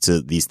close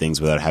to these things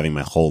without having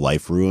my whole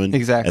life ruined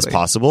as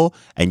possible.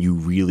 And you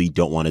really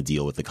don't want to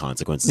deal with the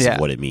consequences of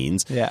what it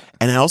means. Yeah.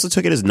 And I also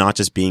took it as not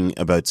just being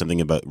about something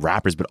about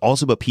rappers, but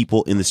also about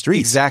people in the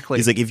streets. Exactly.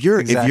 He's like, if you're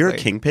a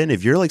kingpin,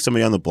 if you're like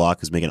somebody on the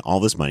block who's making all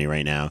this money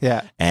right now,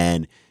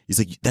 and he's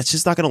like, that's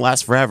just not going to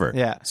last forever.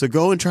 Yeah. So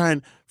go and try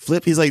and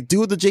flip. He's like,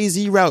 do the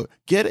Jay-Z route.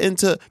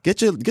 Get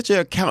your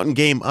accounting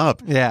game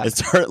up. Yeah. And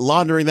start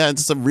laundering that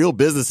into some real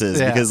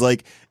businesses, because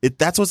like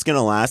that's what's going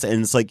to last.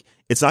 And it's like,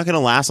 it's not going to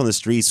last on the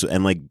streets.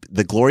 And like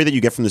the glory that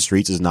you get from the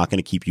streets is not going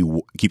to keep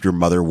your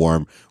mother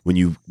warm when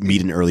you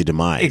meet an early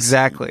demise.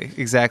 Exactly.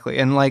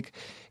 And like,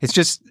 it's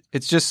just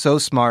so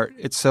smart.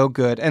 It's so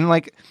good. And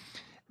like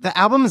the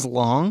album is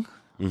long,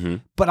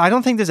 but I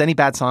don't think there's any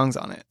bad songs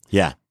on it.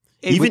 Yeah.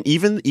 Even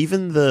the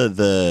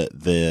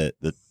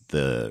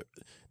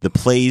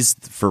plays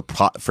for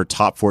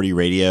top 40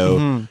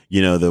 radio,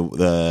 you know,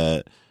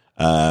 the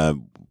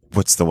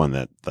what's the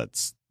one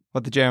that's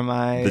what, the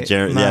Jeremiah the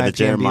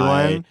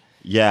Jeremiah one?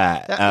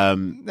 Yeah. I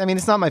mean,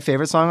 it's not my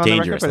favorite song on the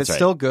record, but it's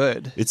still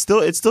good. It's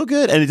still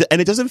good, and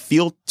it doesn't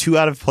feel too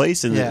out of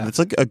place. And it's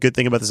like a good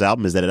thing about this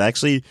album is that it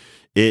actually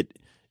it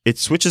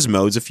switches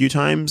modes a few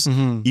times.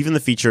 Even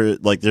the feature,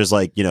 like there's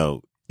like, you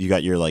know, you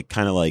got your like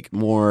kind of like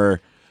more.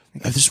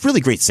 There's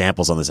really great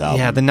samples on this album.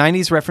 Yeah, the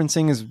 90s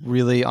referencing is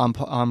really on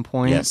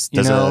point. Yes,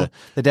 you know,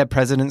 the Dead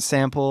President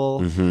sample,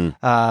 the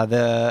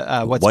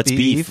What's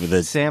Beef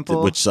the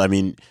sample, which I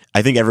mean,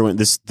 I think everyone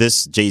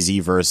this Jay-Z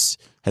verse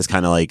has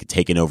kind of like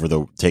taken over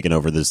the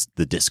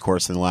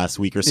discourse in the last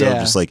week or so. Yeah.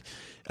 Just like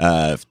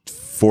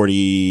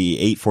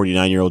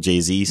 49-year-old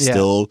Jay-Z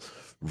still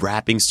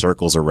wrapping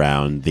circles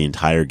around the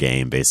entire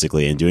game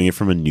basically, and doing it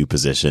from a new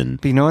position.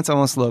 But you know what's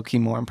almost low-key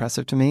more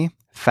impressive to me?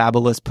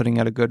 Fabulous putting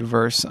out a good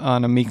verse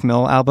on a Meek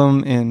Mill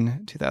album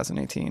in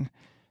 2018.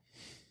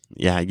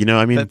 Yeah, you know,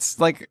 I mean, that's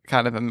like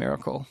kind of a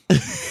miracle.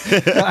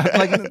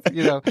 Like,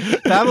 you know,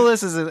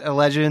 Fabulous is a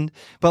legend,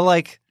 but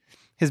like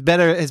his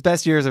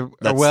best years are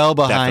well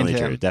behind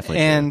him. Definitely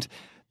and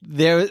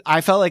true. I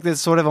felt like there's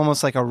sort of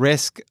almost like a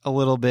risk a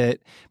little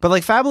bit, but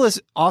like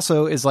Fabulous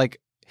also is like,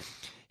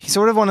 he's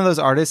sort of one of those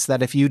artists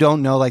that if you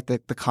don't know like the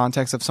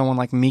context of someone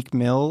like Meek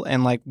Mill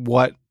and like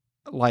what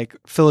like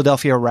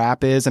Philadelphia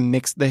rap is and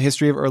the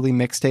history of early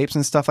mixtapes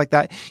and stuff like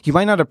that, you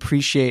might not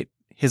appreciate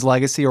his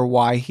legacy or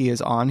why he is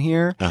on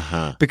here.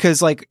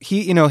 Because like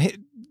he, you know,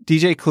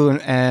 DJ Clue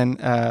and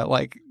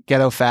like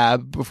Ghetto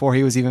Fab before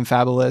he was even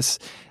Fabulous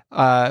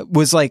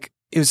was like,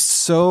 it was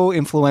so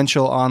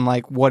influential on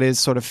like what is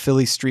sort of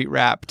Philly street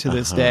rap to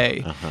this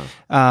day.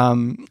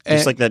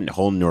 Just like that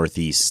whole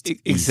Northeast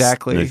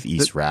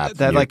rap,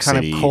 that like kind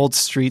of cold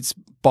streets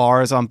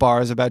bars on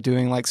bars about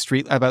doing like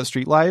street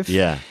life.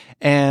 Yeah.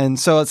 And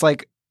so it's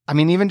like, I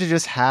mean, even to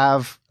just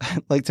have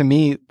like, to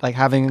me, like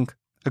having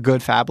a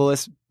good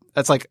Fabulous,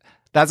 that's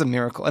a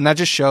miracle. And that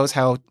just shows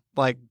how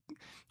like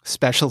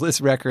special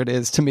this record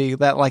is to me,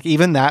 that like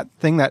even that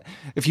thing that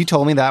if you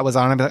told me that was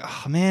on, I'd be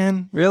like, oh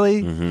man,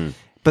 really?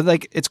 But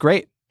like, it's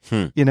great,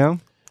 you know?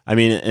 I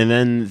mean, and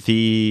then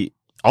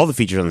all the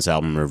features on this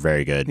album are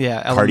very good.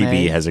 Yeah. Cardi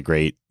B has a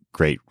great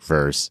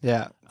verse.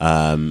 Yeah.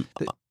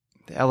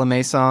 The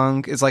LMA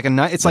song is like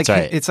it's like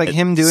right. It's like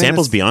him doing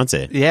samples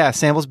Beyonce. Yeah,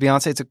 samples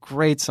Beyonce. It's a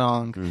great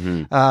song.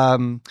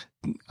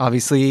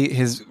 Obviously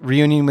his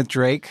reunion with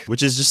Drake,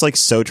 which is just like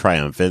so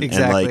triumphant.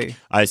 Exactly. And like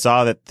I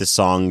saw that the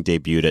song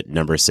debuted at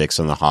number 6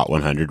 on the Hot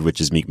 100, which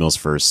is Meek Mill's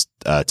first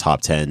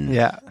top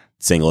 10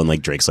 single, and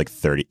like Drake's like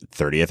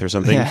 30th or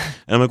something. And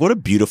I'm like, what a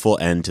beautiful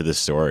end to the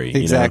story.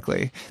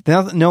 Exactly. You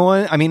know? Now, no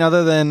one, I mean,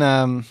 other than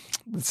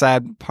the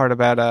sad part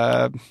about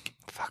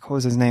what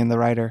was his name, the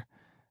writer?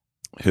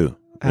 Who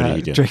did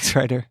he do? Drake's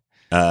writer.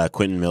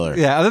 Quentin Miller.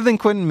 Yeah, other than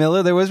Quentin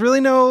Miller, there was really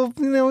no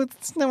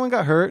one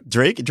got hurt.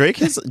 Drake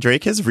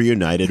has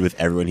reunited with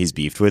everyone he's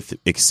beefed with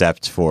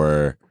except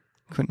for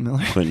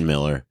Quentin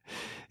Miller.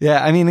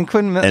 Yeah, I mean, and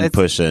Quentin Miller and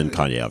Pusha and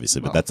Kanye,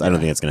 obviously, but I don't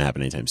think that's going to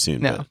happen anytime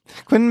soon. No, but.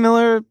 Quentin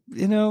Miller,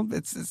 you know,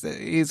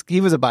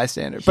 he was a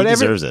bystander, but he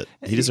deserves it.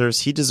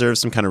 He deserves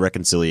some kind of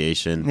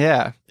reconciliation.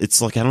 Yeah,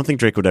 it's like I don't think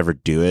Drake would ever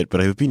do it,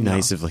 but it would be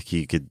nice if like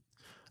he could.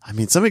 I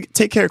mean, somebody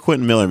take care of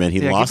Quentin Miller, man. He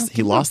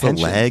lost a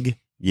leg.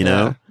 You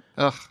know.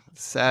 Ugh.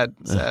 Sad.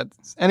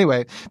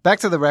 Anyway, back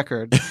to the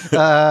record.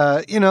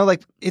 You know,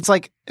 like it's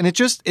like, and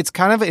it's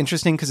kind of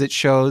interesting because it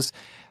shows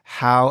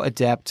how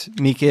adept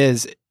Meek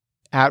is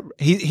at.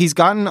 He's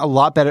gotten a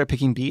lot better at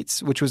picking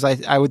beats, which was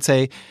I would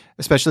say,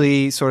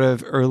 especially sort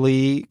of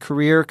early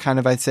career, kind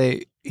of I'd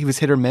say he was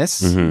hit or miss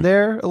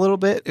there a little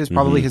bit. It was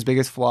probably his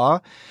biggest flaw.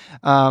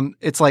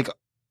 It's like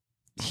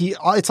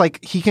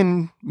he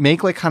can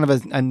make like kind of a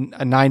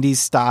 90s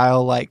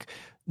style like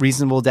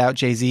Reasonable Doubt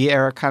Jay-Z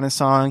era kind of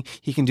song.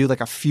 He can do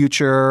like a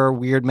Future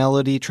weird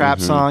melody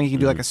trap song. He can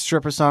do like a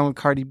stripper song with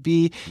Cardi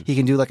B. He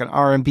can do like an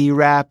R&B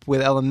rap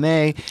with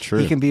LMA. True.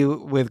 He can be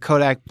with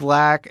Kodak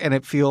Black and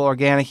it feel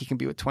organic. He can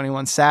be with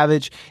 21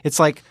 Savage. It's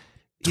like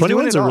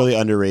 21's a really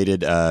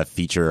underrated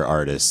feature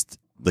artist.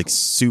 Like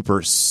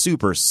super,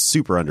 super,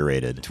 super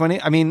underrated.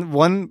 I mean,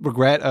 one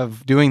regret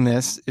of doing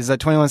this is that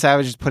 21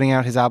 Savage is putting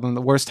out his album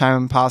the worst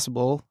time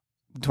possible,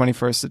 the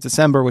 21st of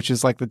December, which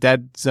is like the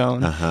dead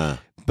zone.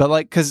 But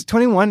like, because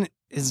 21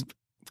 is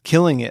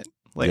killing it.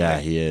 Like, yeah,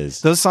 he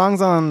is. Those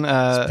songs on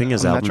putting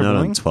his album out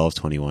on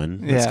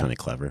 12/21. That's kind of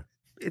clever.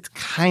 It's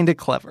kind of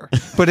clever,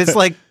 but it's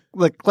like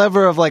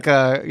clever of like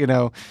a, you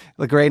know,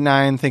 like grade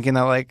 9 thinking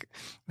that like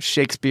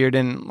Shakespeare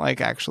didn't like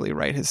actually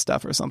write his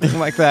stuff or something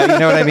like that. You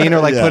know what I mean? Or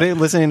like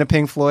listening to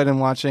Pink Floyd and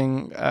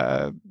watching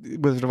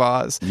Wizard of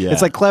Oz. Yeah.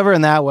 It's like clever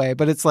in that way,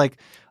 but it's like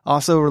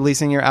also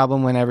releasing your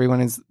album when everyone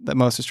is the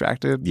most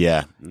distracted.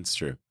 Yeah, that's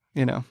true.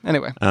 You know.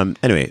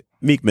 Anyway,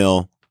 Meek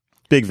Mill,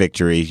 big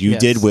victory. You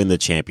did win the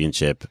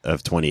championship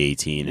of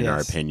 2018 in our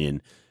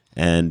opinion.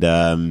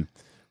 And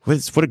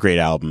what a great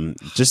album.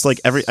 Just like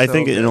I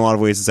think in a lot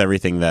of ways it's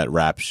everything that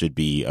rap should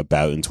be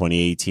about in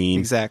 2018.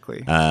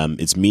 Exactly.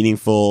 It's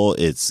meaningful,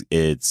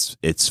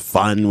 it's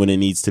fun when it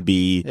needs to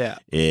be. Yeah.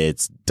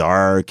 It's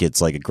dark,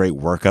 it's like a great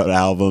workout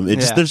album.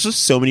 There's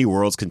just so many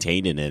worlds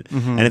contained in it.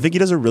 And I think he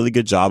does a really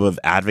good job of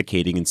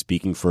advocating and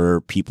speaking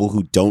for people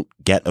who don't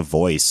get a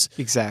voice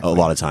a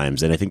lot of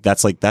times. And I think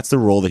that's the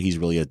role that he's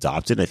really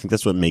adopted. And I think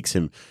that's what makes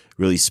him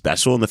really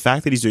special. And the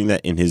fact that he's doing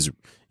that in his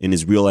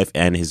real life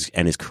and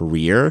his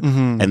career,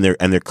 and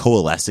they're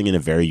coalescing in a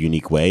very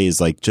unique way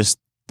is like just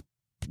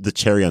the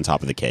cherry on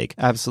top of the cake.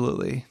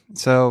 Absolutely.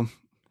 So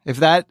if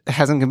that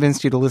hasn't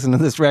convinced you to listen to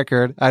this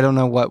record, I don't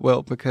know what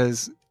will,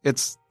 because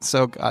it's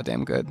so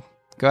goddamn good.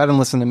 Go out and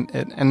listen to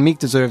it. And Meek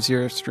deserves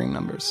your stream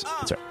numbers.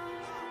 That's right.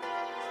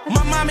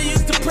 My mama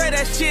used to pray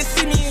that shit,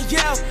 see me and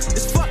yell.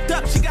 It's fucked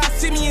up, she gotta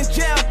see me in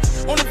jail.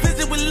 On a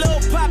visit with Lil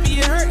Poppy,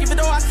 it hurt, even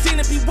though I seen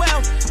it be well.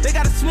 They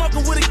got a smoker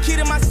with a kid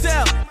in my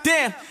cell.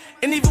 Damn.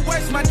 And even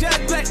worse, my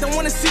judge black don't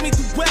want to see me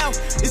do well.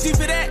 It's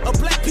either that or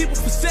black people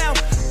for sale.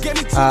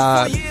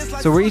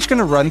 So we're each going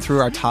to run through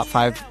our top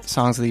 5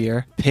 songs of the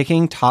year,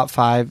 picking top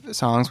 5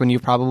 songs when you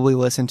probably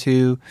listen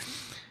to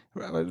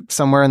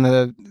somewhere in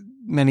the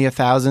many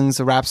thousands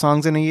of rap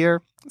songs in a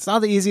year. It's not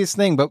the easiest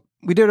thing, but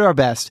we did our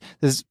best.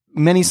 There's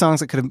many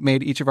songs that could have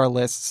made each of our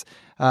lists,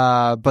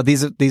 but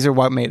these are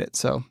what made it.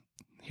 So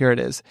here it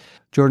is.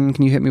 Jordan,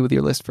 can you hit me with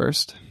your list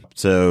first?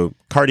 So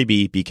Cardi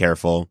B, Be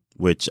Careful.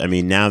 which, I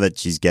mean, now that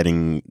she's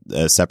getting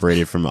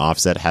separated from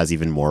Offset has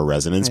even more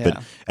resonance. Yeah.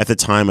 But at the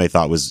time, I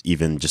thought was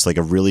even just like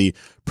a really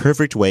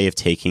perfect way of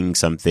taking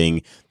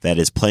something that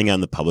is playing out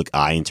in the public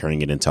eye and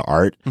turning it into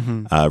art.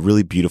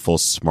 Really beautiful,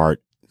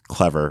 smart,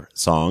 clever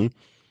song.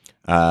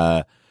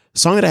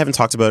 Song that I haven't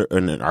talked about, or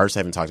an artist I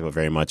haven't talked about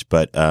very much,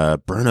 but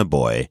Burna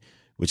Boy,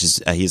 which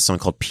is he has a song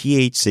called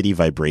PH City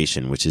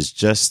Vibration, which is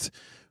just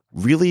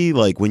really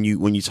like when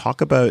you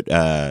talk about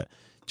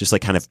just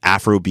like kind of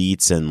Afro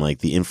beats and like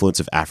the influence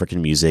of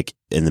African music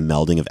and the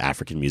melding of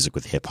African music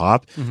with hip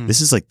hop. This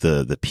is like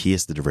the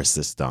pièce de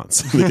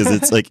résistance because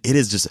it's like it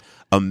is just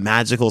a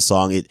magical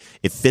song.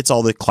 It fits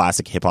all the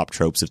classic hip hop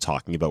tropes of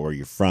talking about where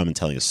you're from and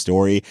telling a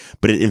story,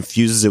 but it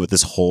infuses it with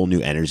this whole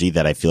new energy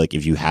that I feel like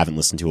if you haven't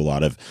listened to a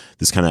lot of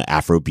this kind of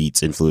Afro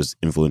beats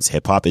influence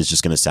hip hop, is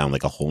just going to sound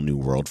like a whole new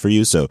world for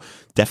you. So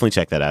definitely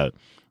check that out.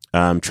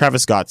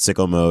 Travis Scott,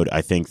 Sicko Mode.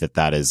 I think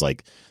that is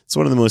like, it's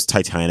one of the most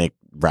titanic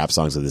rap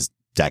songs of this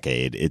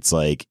decade. It's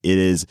like, it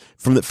is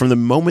from the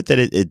moment that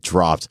it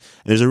dropped.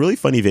 And there's a really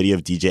funny video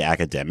of DJ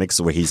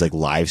Academics where he's like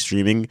live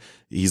streaming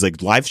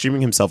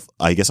himself,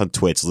 I guess on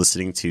Twitch,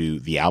 listening to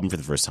the album for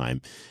the first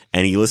time.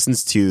 And he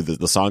listens to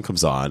the song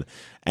comes on,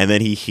 and then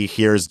he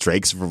hears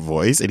Drake's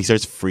voice and he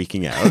starts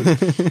freaking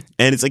out.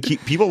 And it's like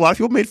a lot of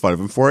people made fun of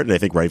him for it, and I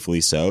think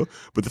rightfully so.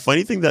 But the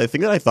funny thing that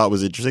I thought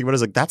was interesting about it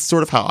is like, that's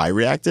sort of how I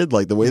reacted.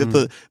 Like the way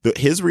that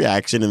his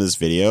reaction in this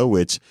video,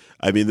 which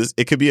I mean,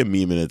 it could be a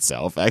meme in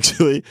itself,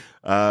 actually.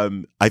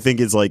 I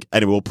think it's like,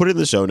 and we'll put it in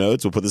the show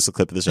notes. We'll put this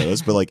clip in the show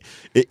notes. But like,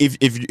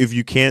 if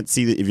you can't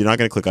see if you're not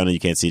going to click on it, you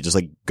can't see it. Just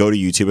like go to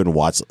YouTube and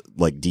watch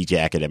like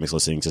DJ Academics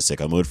listening to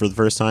Sicko Mode for the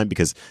first time,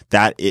 because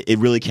that it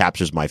really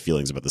captures my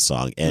feelings about the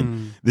song.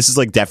 And this is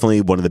like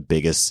definitely one of the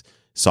biggest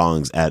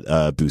songs at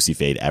Boosie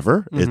Fade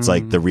ever. It's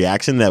like the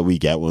reaction that we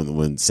get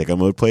when Sicko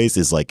Mode plays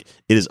is like,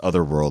 it is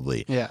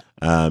otherworldly. Yeah.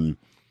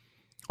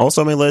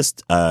 Also on my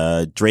list,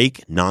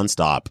 Drake,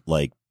 Nonstop.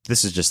 Like,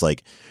 this is just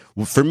like,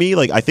 for me,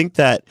 like, I think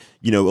that,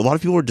 you know, a lot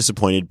of people were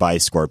disappointed by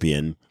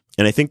Scorpion,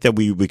 and I think that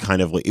we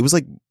kind of like, it was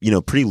like, you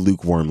know, pretty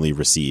lukewarmly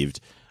received.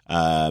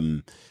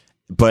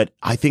 But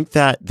I think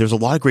that there's a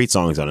lot of great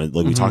songs on it.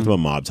 Like we talked about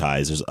Mob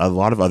Ties. There's a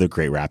lot of other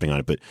great rapping on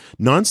it, but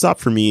Nonstop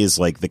for me is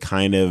like the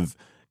kind of,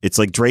 it's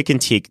like Drake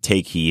and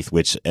Take Heath,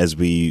 which as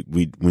we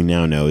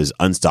now know is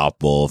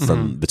unstoppable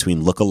from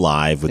between Look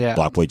Alive with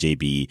Block Boy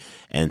JB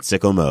and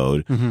Sicko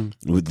Mode.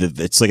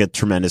 It's like a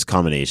tremendous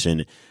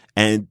combination.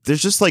 And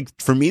there's just like,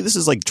 for me, this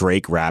is like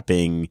Drake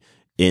rapping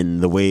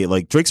in the way,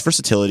 like Drake's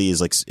versatility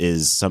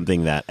is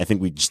something that I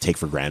think we just take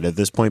for granted at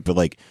this point. But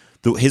like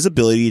his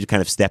ability to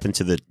kind of step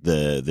into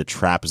the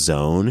trap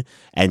zone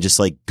and just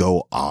like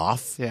go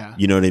off,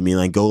 you know what I mean?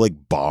 Like go like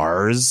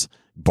bars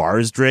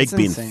Drake. That's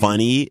being insane.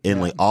 Funny and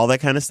like all that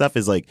kind of stuff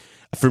is like,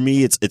 for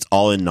me, it's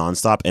all in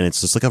Nonstop, and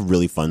it's just like a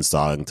really fun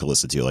song to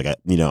listen to. Like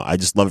I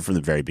just love it from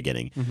the very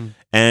beginning.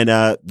 And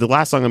the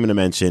last song I'm going to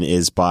mention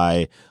is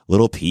by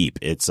Lil Peep.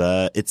 It's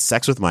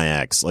Sex with My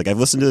Ex. Like I've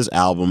listened to this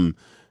album,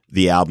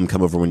 the album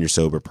Come Over When You're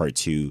Sober Part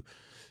 2,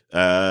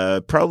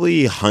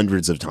 probably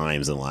hundreds of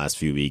times in the last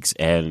few weeks,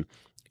 and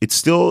it's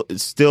still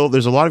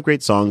there's a lot of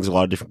great songs, a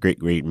lot of different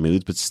great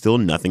moods, but still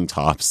nothing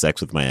tops Sex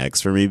with My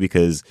Ex for me,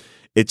 because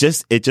it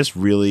just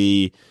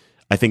really,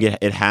 I think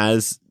it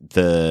has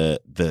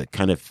the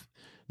kind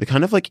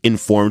of like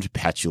informed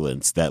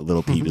petulance that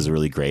Lil Peep is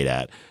really great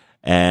at.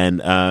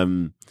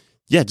 And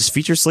just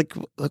features like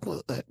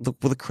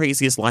the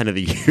craziest line of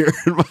the year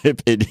in my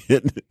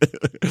opinion.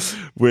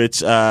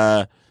 Which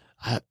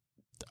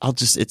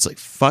it's like,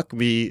 fuck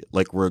me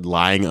like we're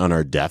lying on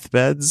our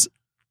deathbeds.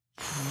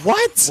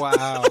 What?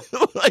 Wow.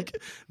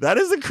 Like, that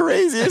is the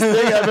craziest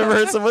thing I've ever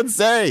heard someone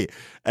say.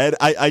 And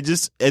I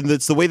just, and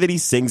it's the way that he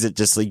sings it,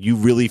 just like you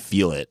really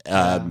feel it.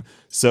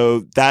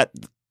 So that's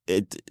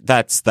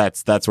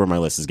where my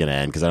list is going to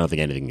end, because I don't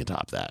think anything can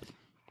top that.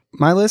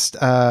 My list,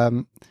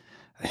 man,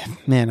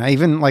 I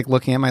even like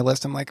looking at my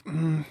list, I'm like,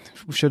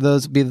 should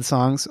those be the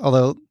songs?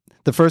 Although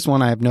the first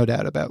one I have no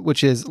doubt about,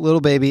 which is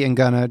Lil Baby and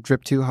Gunna,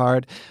 Drip Too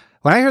Hard.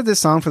 When I heard this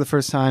song for the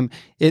first time,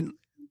 it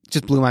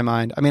just blew my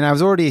mind. I mean, I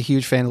was already a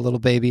huge fan of Lil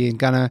Baby and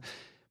Gunna,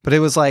 but it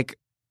was like,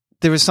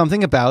 there was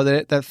something about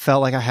it that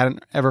felt like I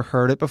hadn't ever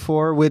heard it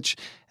before, which,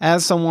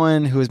 as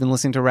someone who has been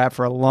listening to rap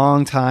for a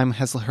long time,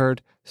 has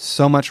heard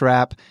so much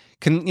rap,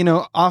 can, you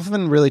know,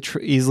 often really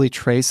easily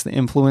trace the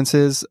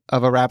influences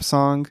of a rap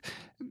song.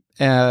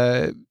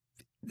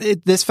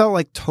 This felt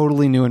like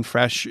totally new and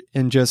fresh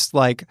and just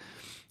like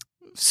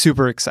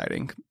super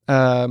exciting.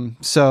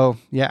 So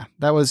yeah,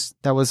 that was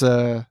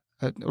a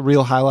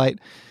real highlight,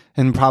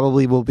 and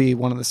probably will be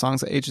one of the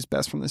songs that ages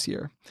best from this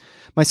year.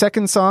 My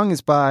second song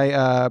is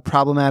by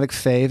Problematic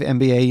Fave,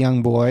 NBA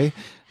Youngboy,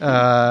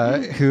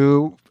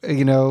 who,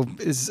 you know,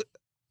 is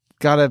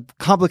got a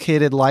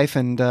complicated life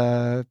and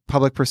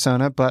public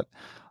persona, but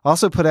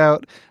also put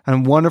out a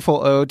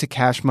wonderful ode to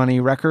Cash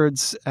Money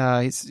Records.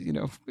 He's, you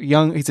know,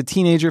 young. He's a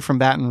teenager from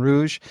Baton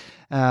Rouge,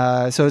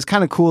 so it's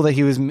kind of cool that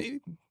he's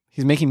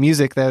making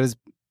music that is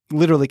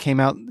literally came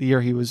out the year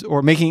he was,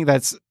 or making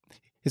that's.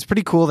 It's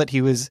pretty cool that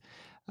he was.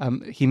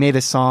 He made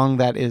a song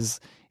that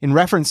is in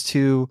reference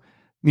to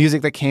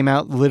music that came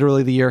out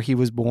literally the year he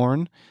was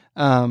born,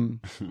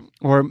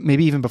 or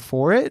maybe even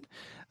before it.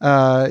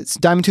 It's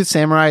Diamond Tooth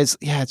Samurai.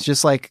 It's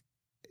just like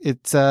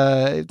it's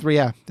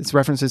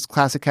references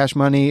classic Cash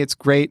Money. It's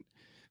great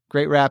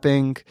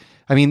rapping.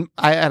 I mean,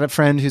 I had a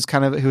friend who was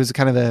kind of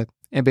a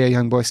NBA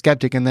Youngboy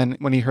skeptic, and then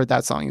when he heard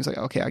that song, he was like,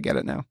 okay, I get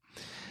it now.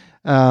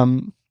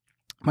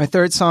 My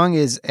third song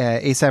is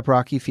A$AP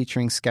Rocky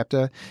featuring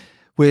Skepta,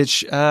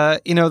 which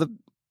the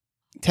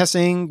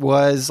Testing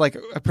was like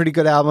a pretty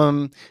good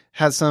album,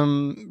 has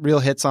some real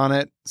hits on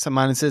it, some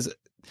minuses.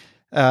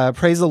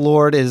 Praise the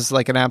Lord is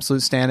like an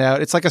absolute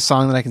standout. It's like a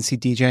song that I can see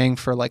DJing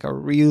for like a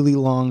really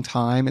long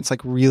time. It's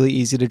like really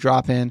easy to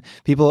drop in.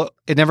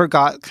 It never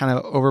got kind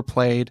of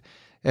overplayed.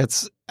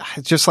 It's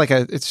like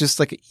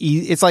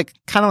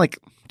kind of like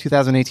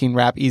 2018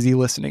 rap, easy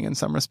listening in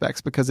some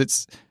respects because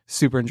it's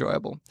super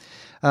enjoyable.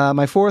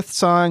 My fourth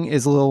song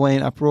is Lil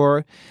Wayne,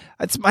 Uproar.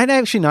 It might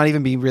actually not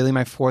even be really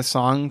my fourth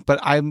song, but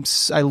I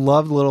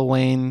loved Lil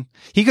Wayne.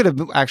 He could have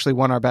actually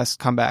won our best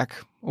comeback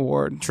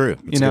award. True.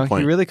 That's a good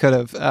point. He really could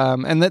have.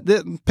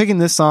 And picking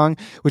this song,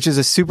 which is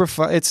a super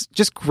fun, it's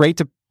just great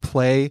to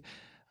play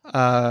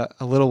a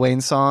Lil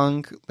Wayne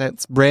song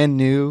that's brand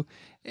new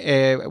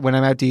when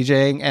I'm out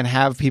DJing and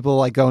have people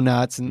like go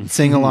nuts and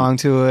sing along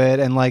to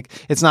it. And like,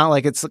 it's not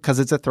like it's because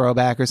it's a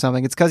throwback or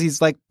something. It's because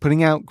he's like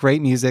putting out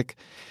great music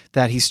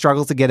that he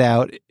struggled to get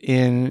out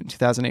in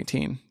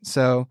 2018.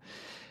 So,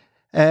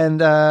 and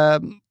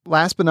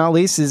last but not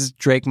least is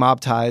Drake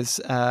Mob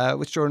Ties,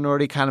 which Jordan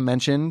already kind of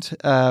mentioned.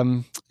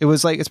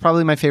 It's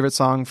probably my favorite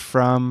song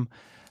from,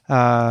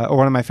 or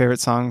one of my favorite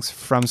songs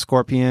from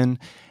Scorpion.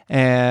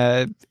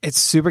 It's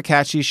super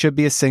catchy, should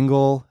be a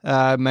single,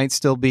 might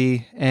still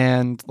be.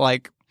 And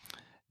like,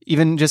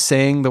 even just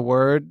saying the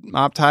word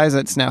Mob Ties,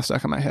 it's now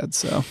stuck in my head.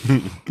 So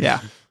yeah,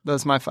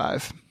 those are my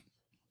five.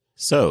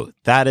 So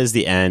that is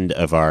the end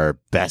of our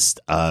best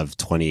of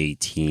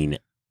 2018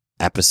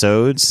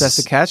 episodes. That's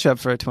the catch up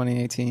for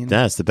 2018.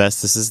 That's the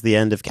best. This is the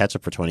end of catch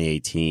up for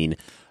 2018.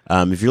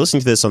 If you're listening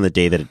to this on the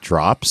day that it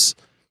drops,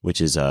 which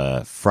is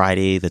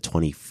Friday the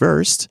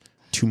 21st,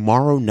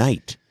 tomorrow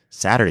night,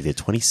 Saturday the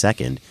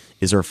 22nd,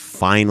 is our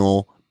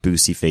final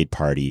Boosie Fade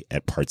party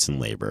at Parts and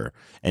Labor.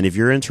 And if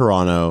you're in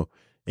Toronto,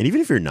 and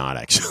even if you're not,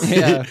 actually,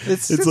 yeah,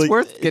 it's like,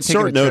 worth it's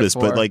short notice,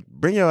 but like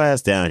bring your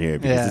ass down here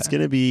because it's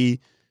gonna be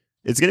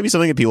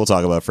something that people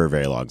talk about for a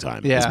very long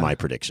time. Is my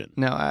prediction.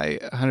 No, I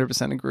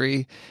 100%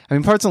 agree. I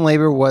mean, Parts and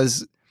Labor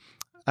was,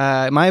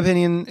 in my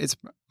opinion, it's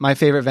my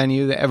favorite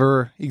venue that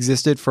ever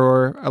existed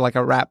for like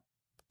a rap,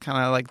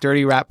 kind of like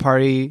dirty rap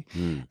party.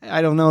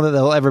 I don't know that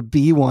there'll ever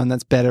be one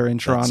that's better in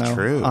Toronto. That's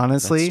true.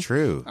 Honestly, that's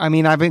true. I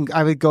mean, I've been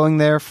going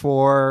there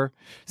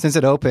since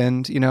it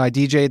opened. You know, I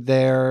DJ'd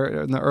there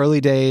in the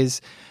early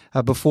days.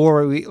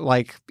 Before we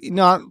I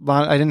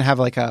didn't have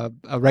like a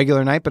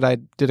regular night, but I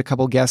did a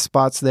couple guest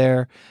spots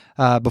there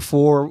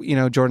before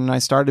Jordan and I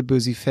started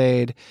Boosie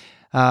Fade.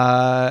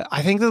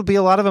 I think there'll be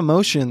a lot of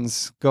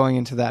emotions going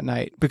into that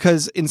night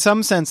because in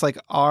some sense, like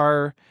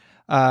our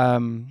our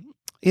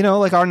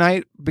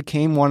night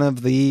became one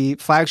of the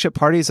flagship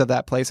parties of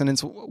that place, and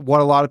it's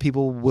what a lot of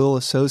people will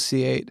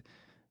associate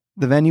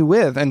the venue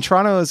with. And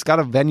Toronto has got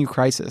a venue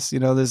crisis.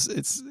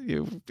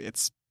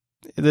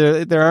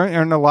 There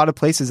aren't a lot of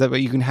places that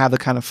you can have the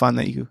kind of fun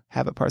that you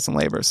have at Parts and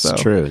Labor. So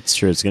it's true.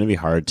 It's going to be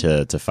hard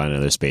to find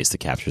another space that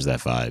captures that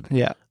vibe.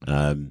 Yeah.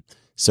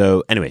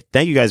 So anyway,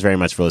 thank you guys very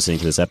much for listening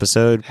to this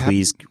episode.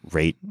 Please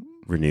rate,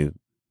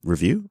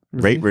 review,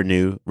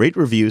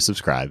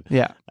 subscribe.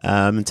 Yeah.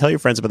 And tell your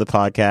friends about the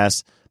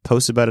podcast.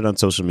 Post about it on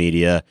social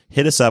media.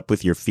 Hit us up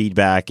with your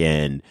feedback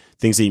and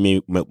things that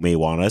you may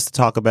want us to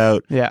talk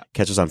about. Yeah.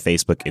 Catch us on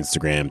Facebook,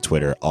 Instagram,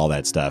 Twitter, all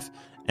that stuff.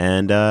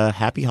 And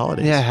happy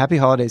holidays. Yeah, happy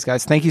holidays,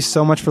 guys. Thank you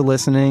so much for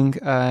listening,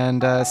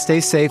 and stay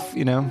safe,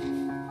 We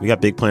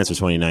got big plans for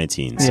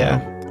 2019,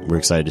 so we're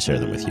excited to share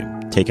them with you.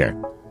 Take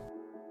care.